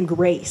elegance and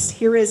grace.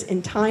 Here is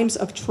In Times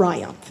of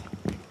Triumph.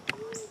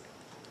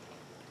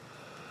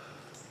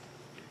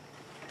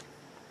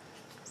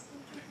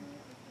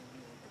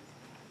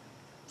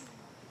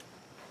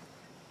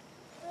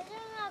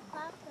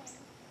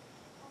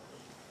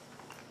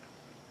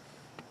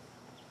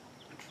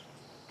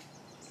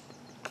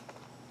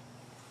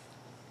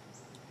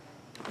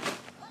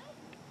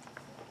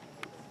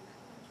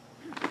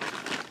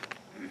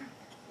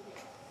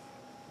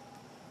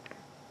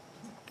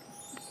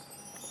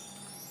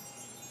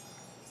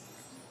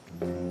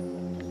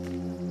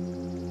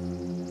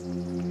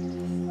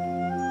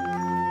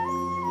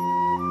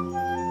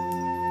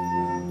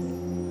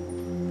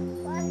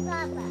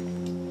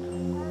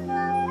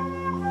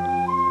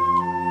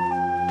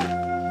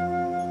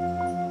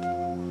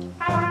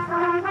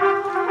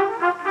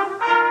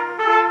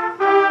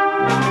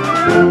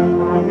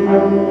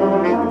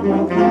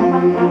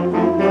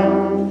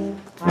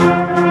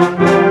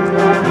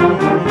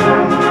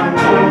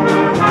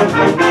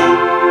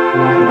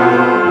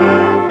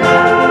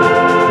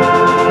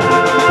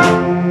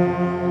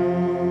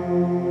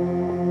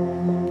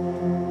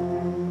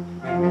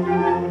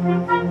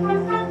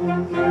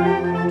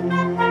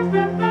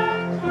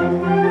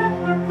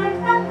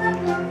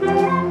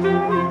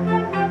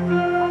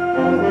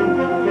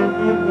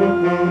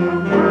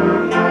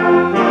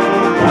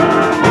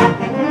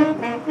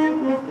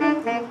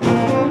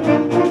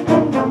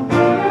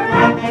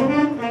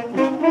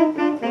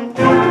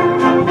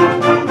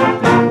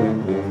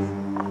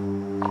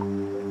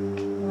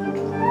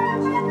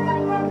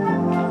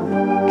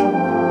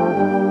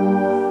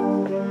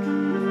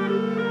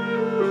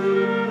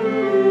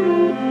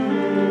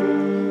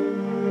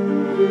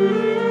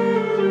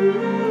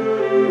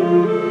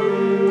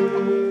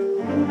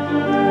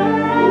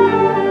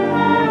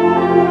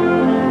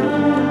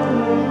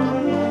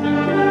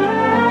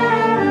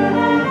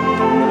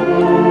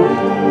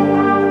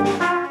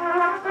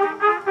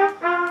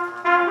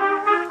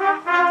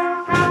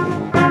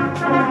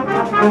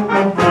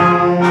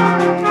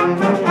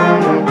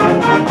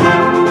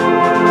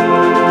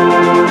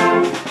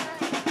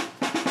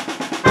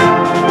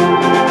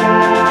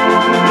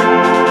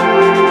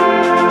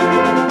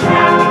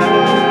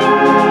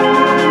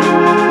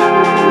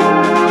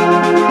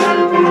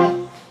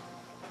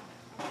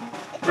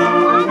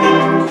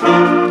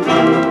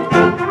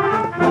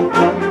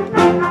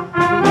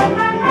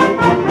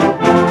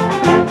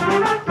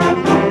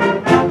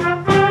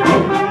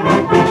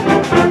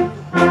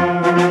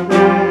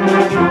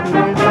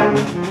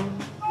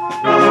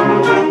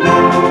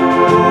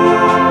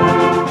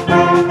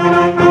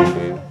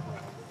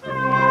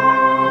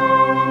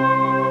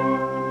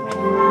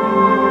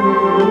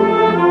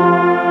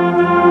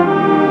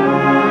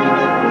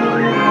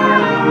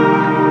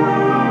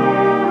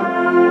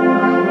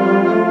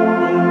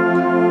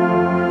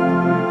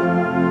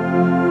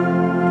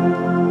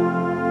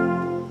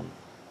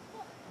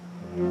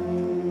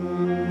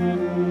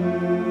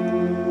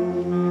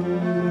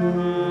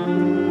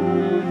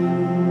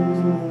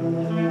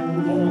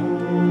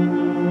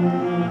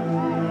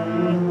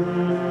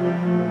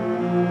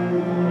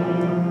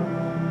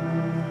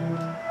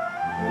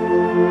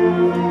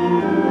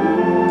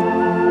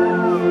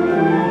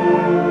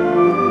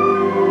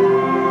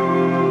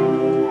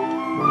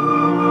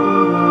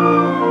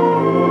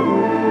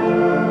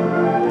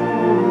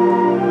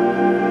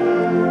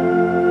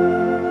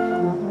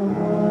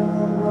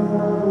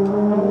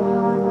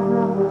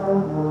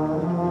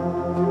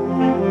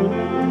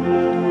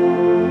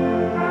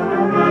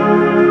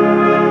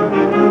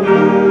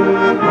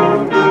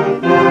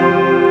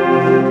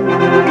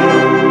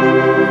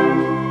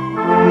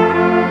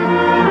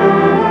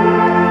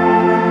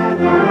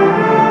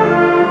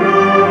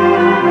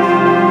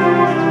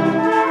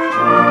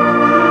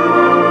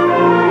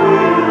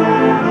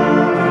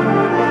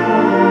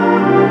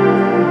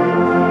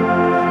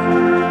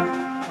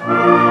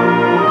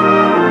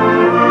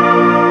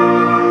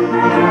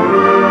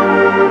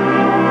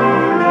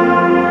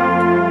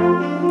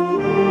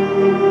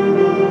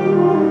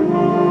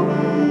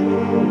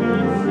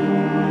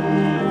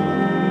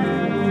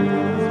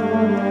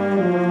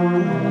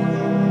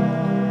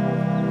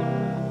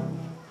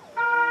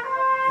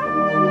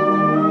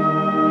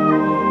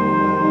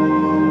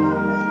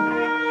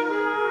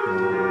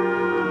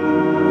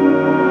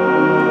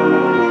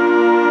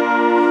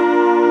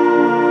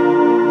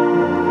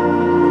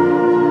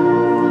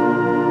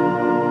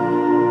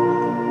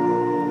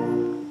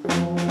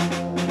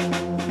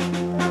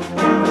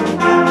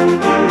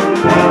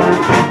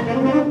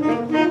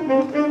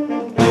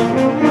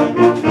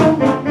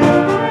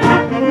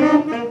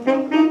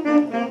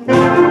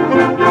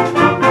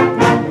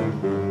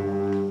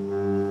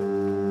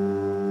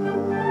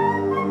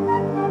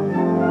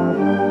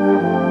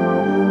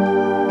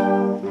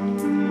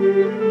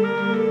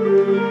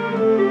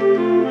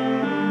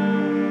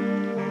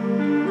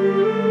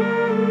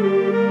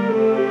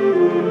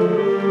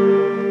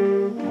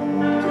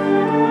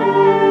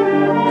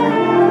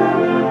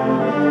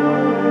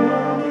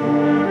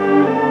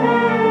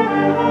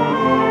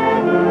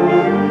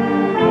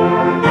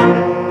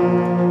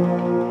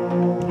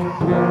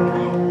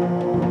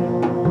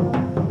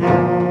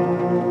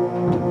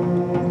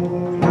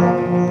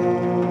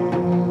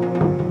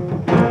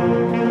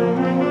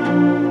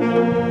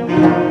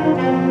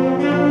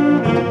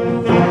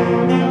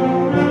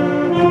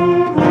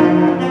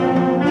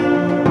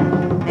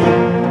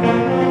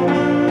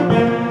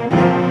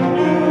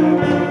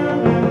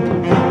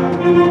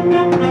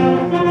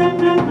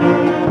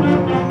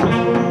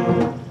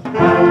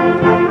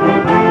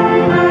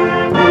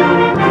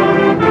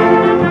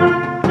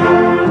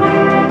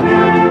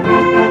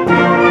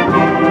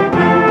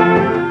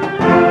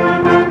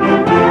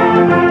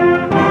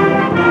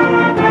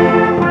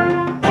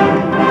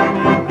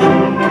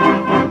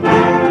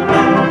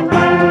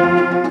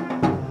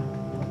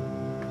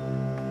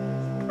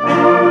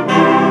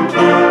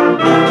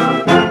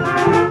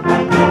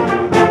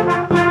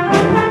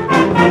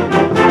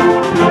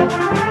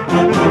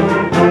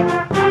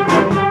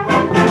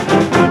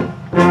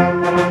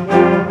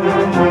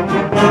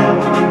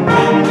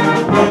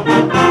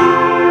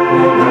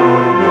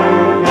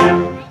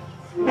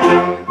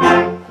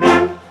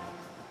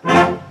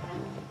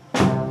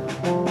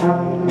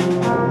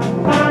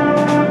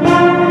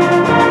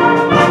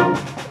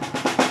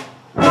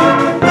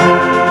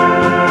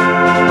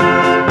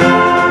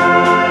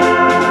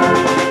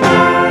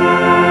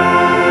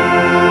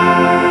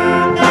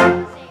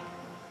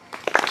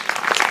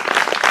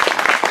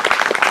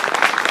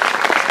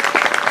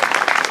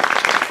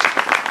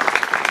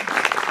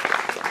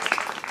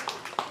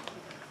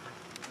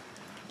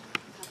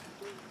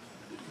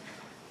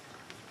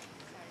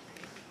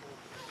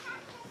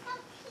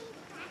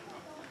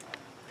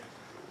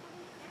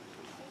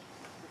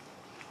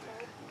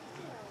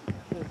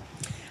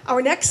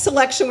 Our next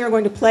selection we're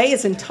going to play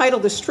is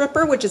entitled The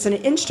Stripper, which is an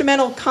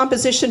instrumental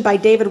composition by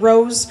David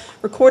Rose,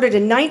 recorded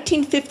in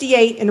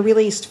 1958 and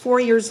released 4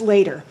 years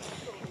later.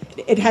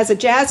 It has a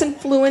jazz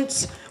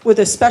influence with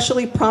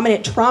especially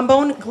prominent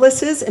trombone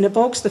glisses and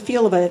evokes the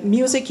feel of a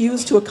music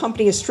used to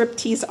accompany a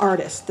striptease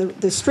artist.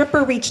 The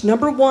Stripper reached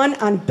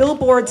 #1 on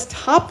Billboard's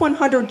Top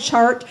 100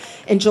 chart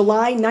in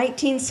July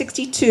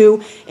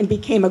 1962 and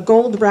became a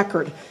gold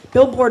record.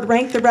 Billboard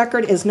ranked the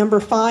record as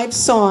 #5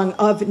 song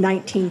of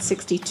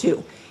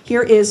 1962.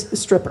 Here is The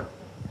Stripper.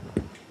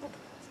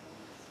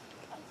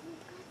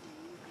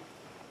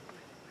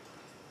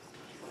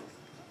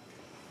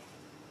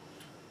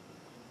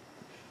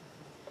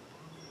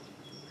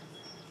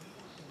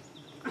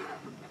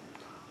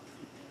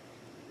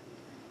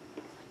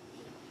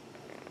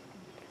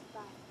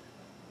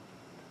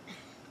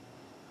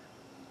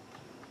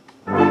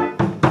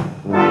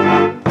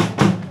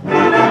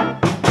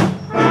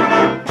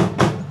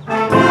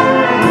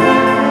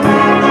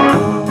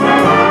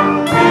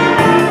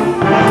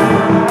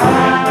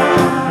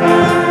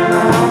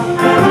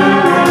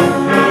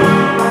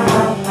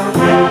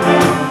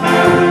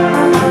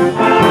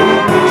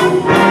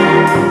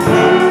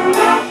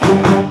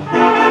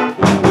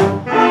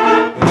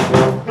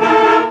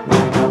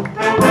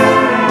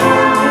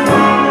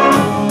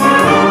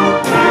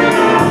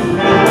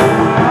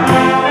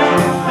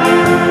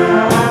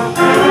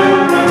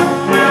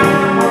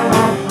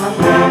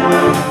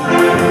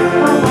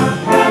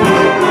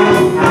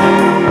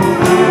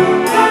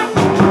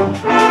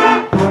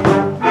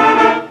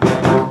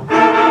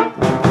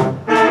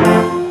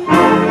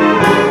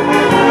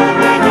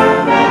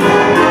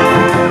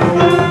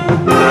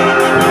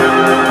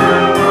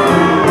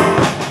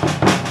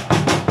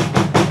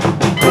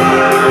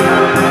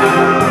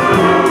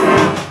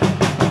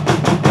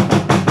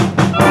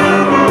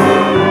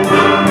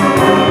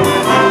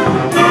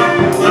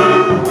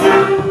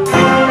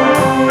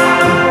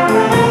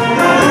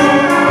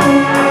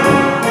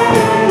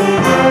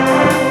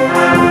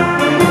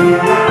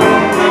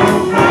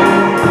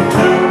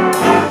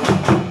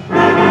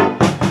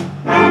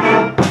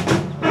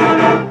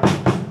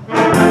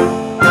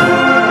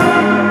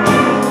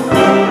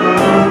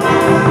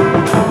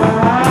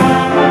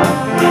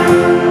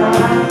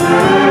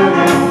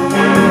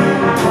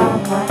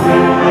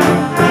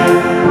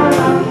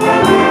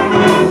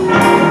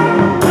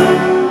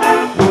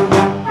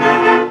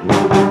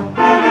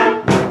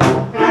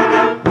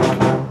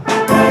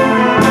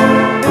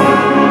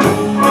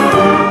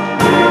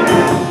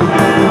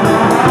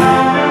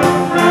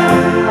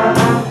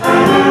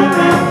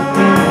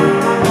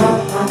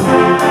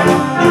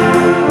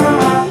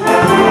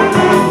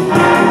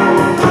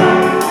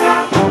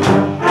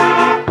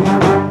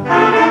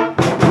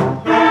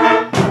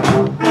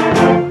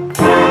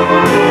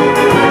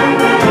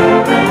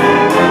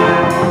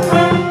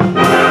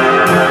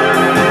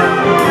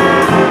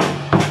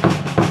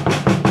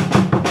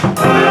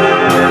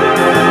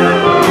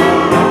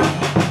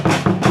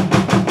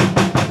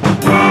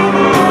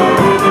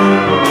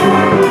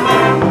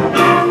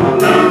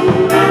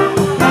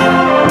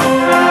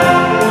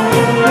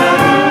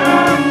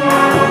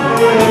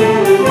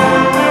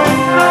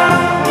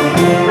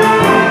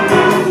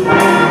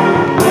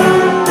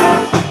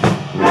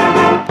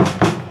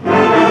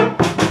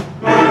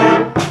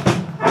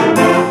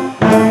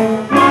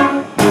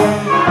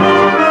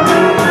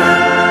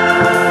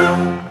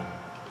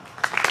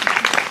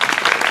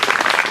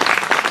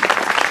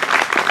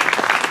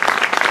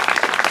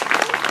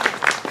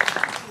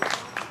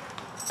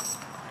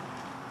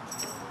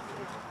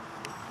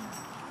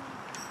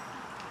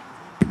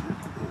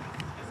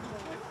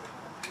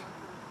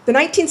 The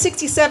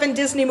 1967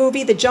 Disney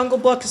movie, The Jungle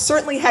Book,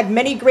 certainly had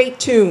many great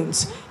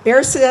tunes.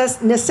 Bare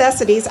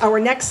Necessities, our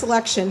next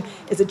selection,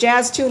 is a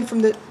jazz tune from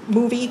the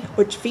movie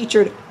which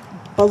featured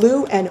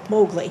Baloo and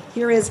Mowgli.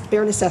 Here is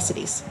Bare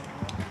Necessities.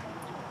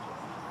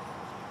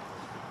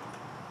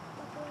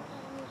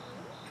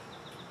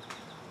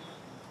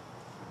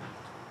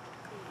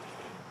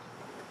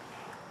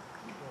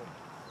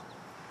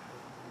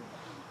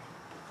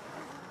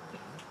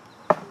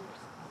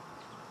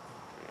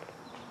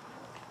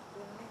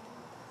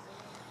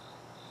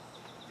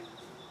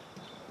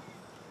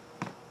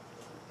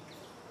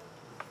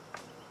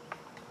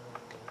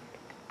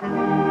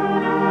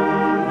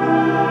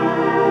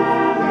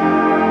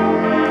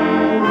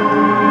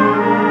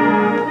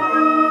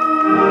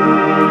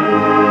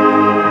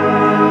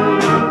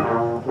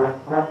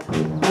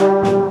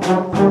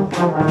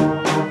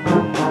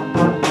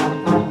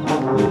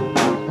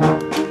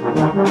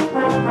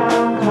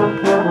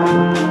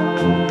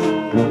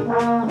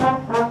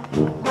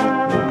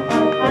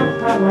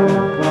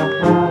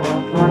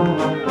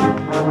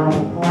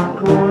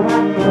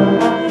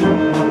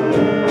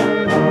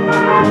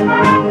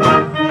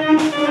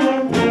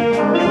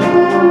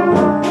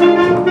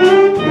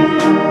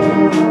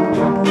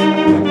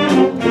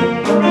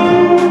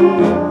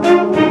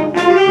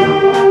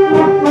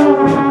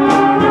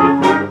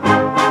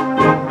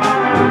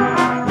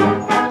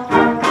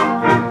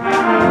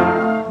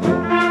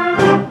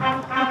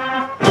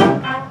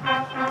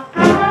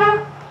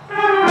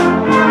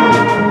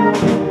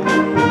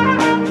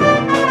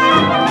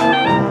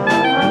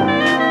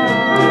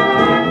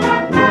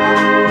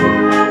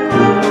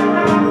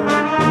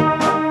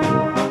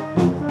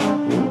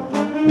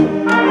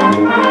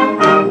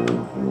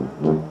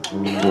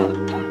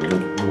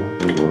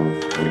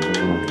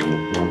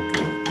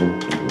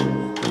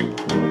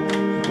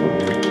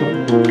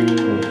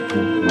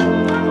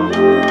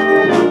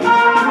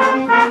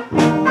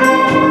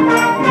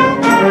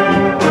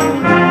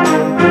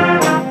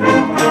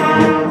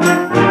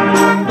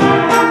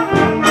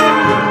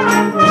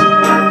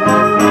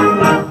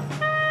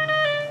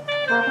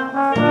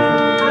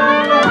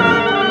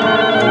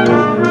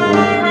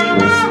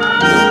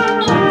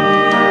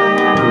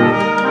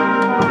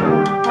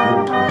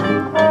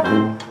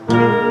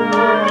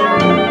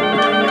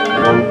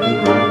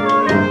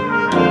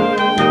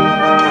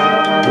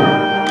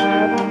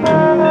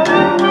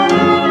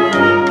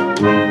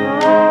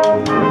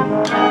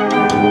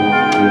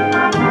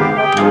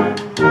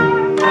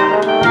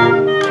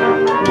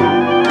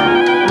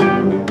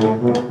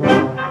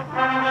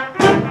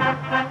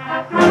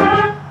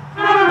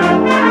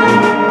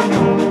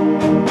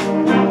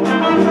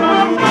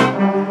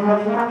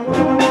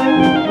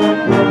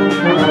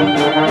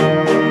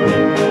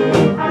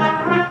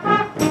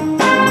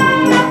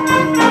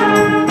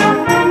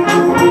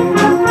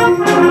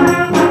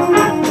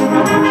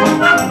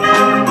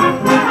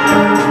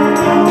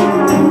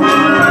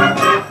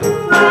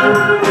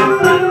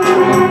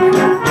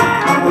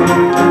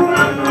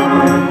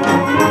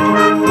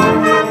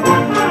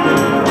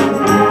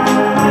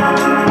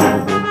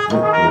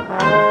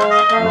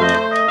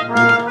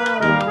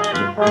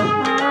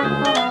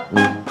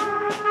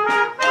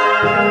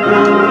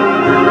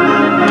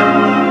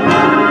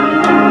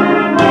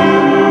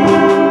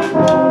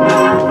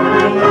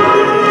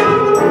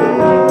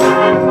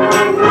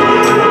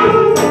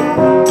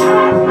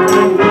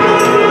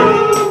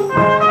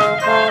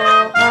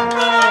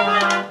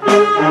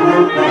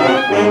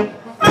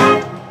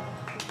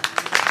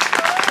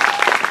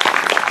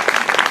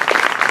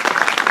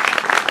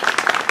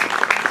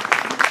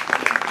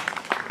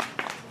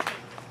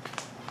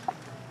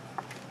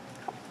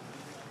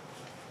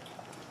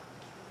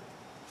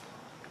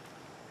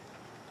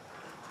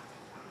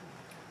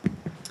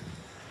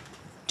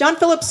 John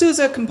Philip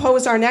Sousa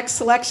composed our next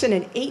selection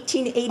in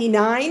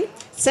 1889.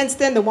 Since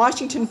then, the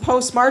Washington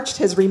Post March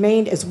has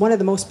remained as one of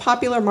the most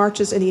popular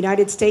marches in the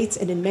United States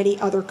and in many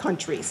other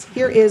countries.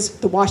 Here is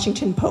the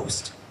Washington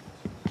Post.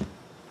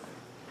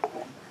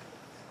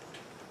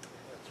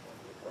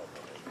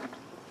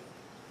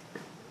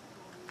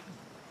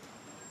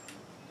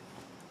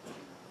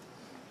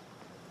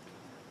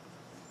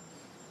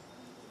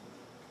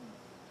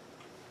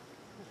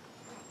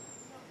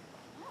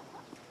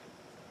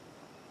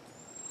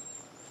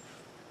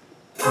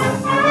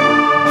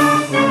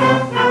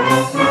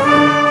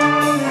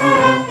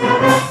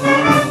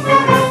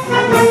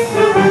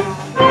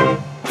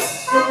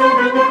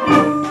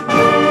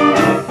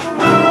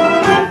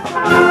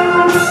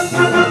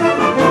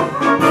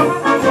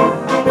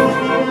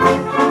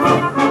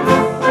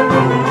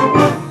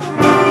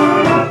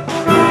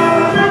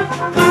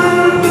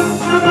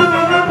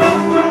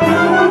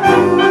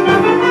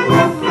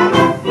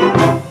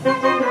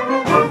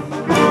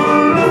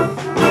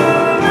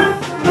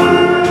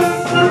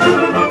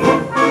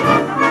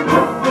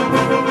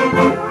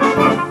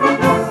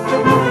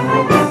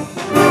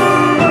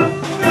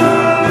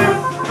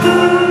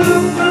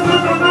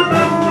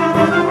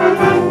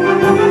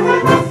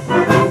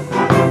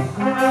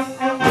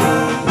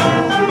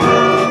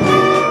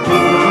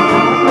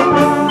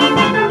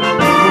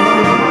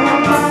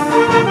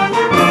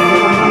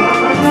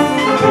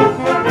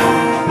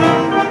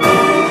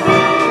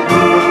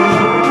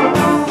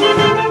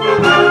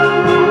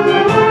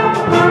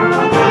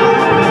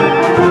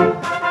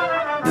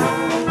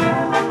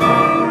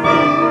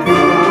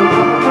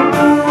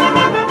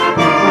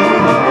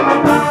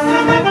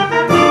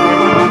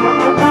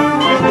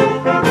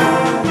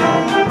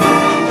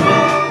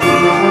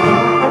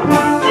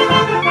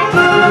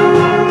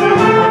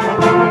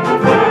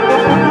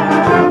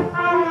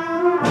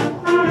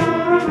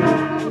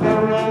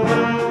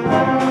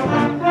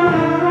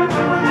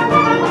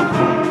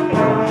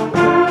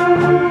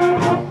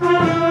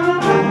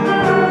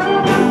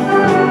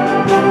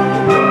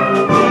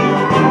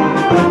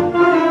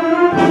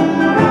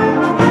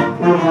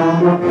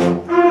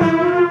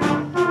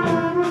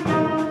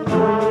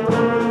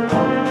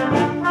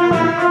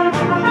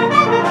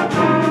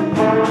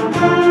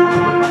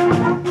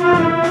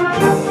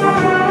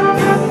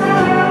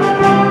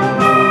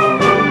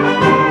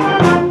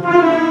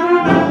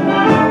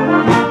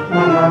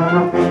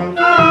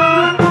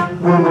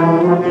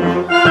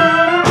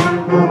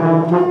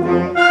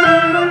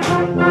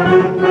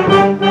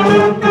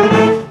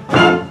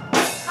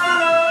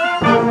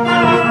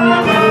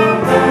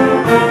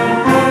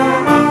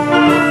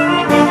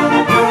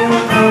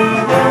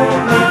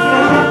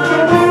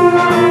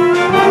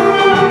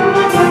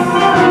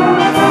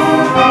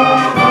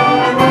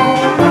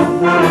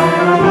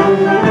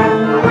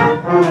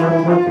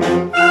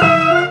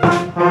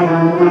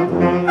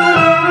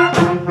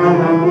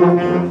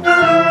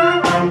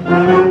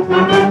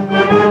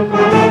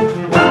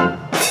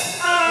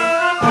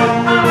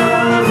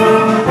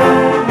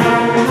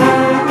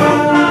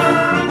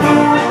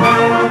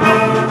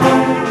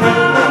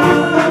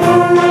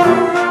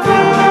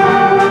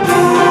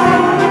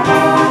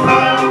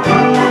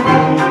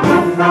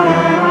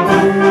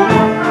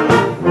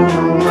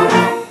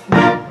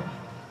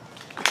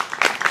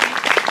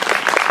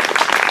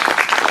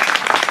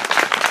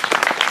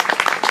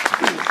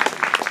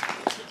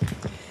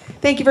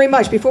 Thank you very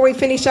much. Before we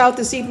finish out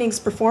this evening's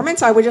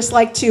performance, I would just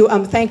like to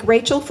thank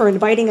Rachel for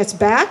inviting us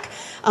back.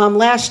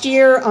 Last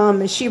year,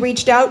 she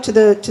reached out to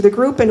the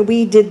group, and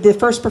we did the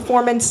first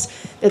performance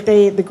that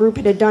the group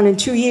had done in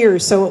 2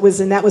 years. So it was,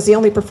 and that was the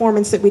only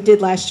performance that we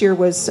did last year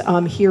was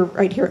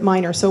right here at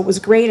Minor. So it was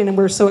great, and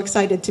we're so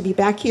excited to be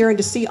back here and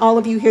to see all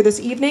of you here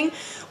this evening.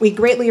 We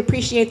greatly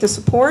appreciate the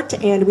support,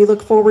 and we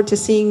look forward to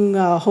seeing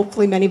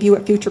hopefully many of you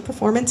at future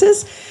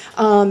performances.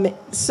 Our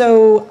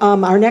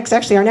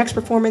next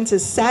performance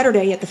is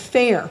Saturday at the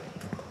fair.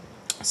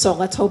 So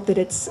let's hope that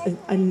it's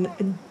a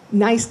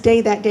nice day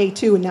that day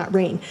too and not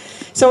rain.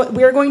 So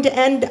we're going to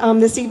end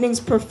this evening's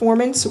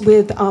performance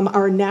with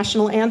our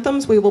national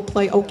anthems. We will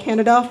play "O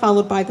Canada,"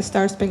 followed by the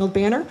Star Spangled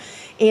Banner.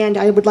 And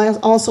I would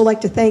also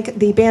like to thank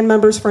the band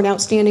members for an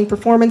outstanding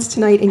performance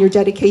tonight and your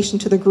dedication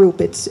to the group.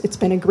 It's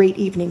been a great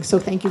evening, so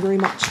thank you very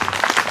much.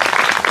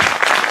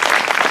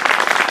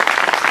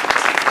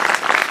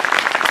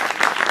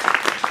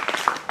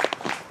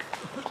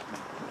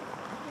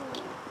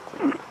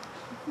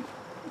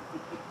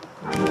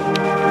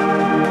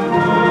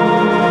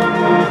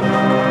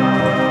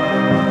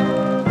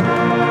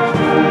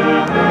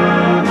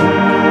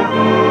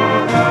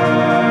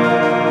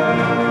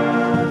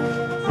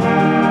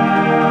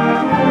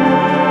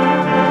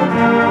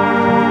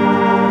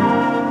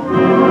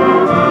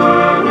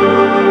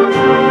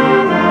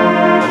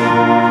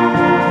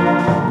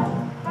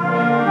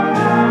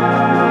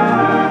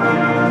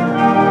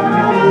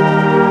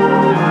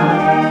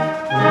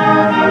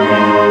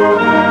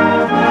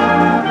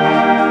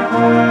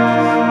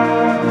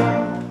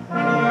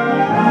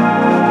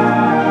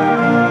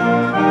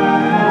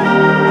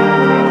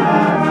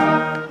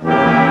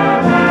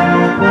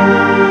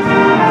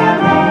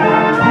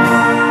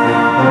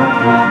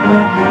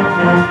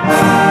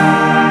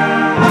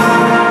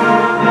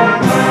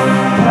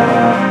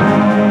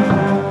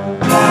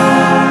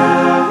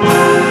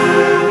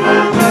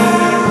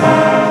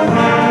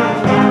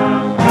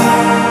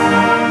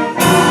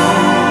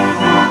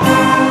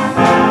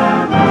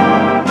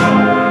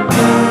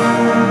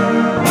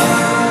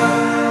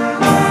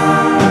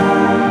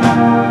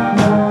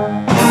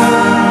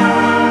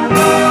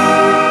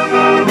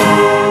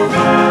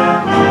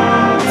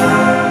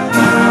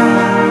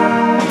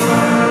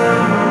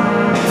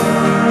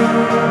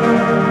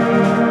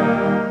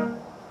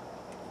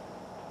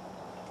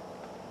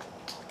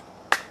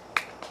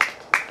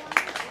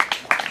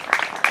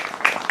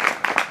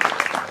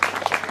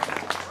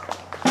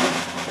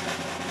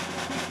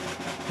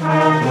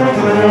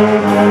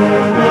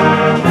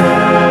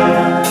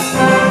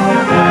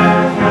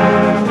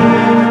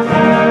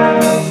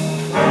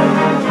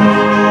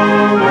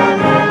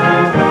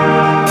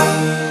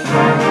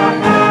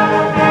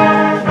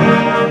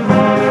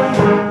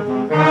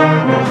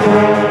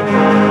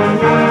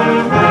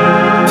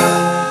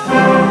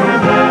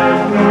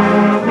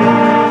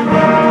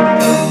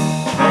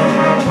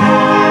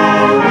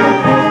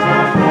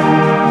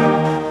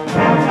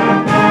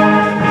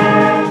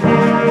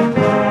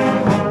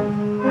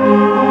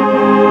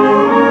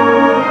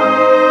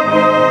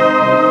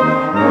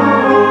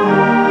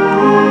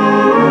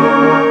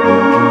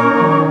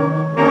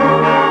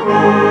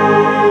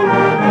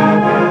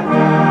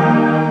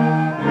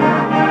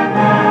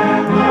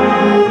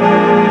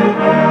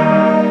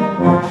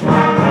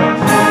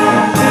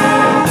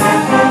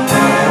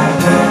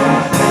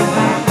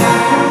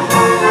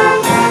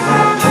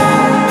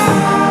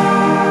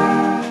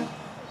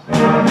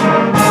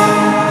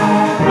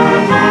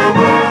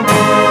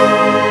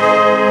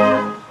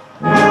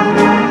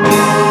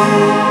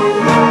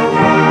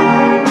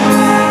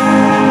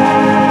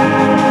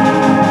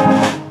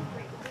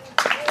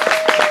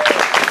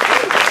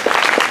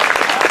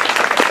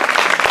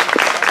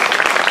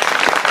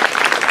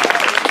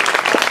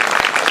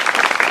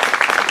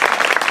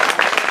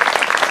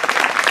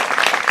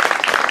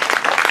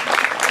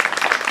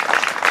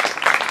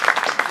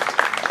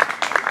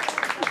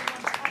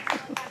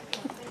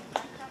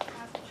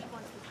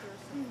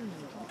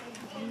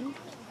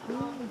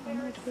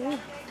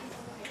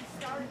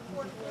 Start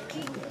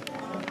 4:40.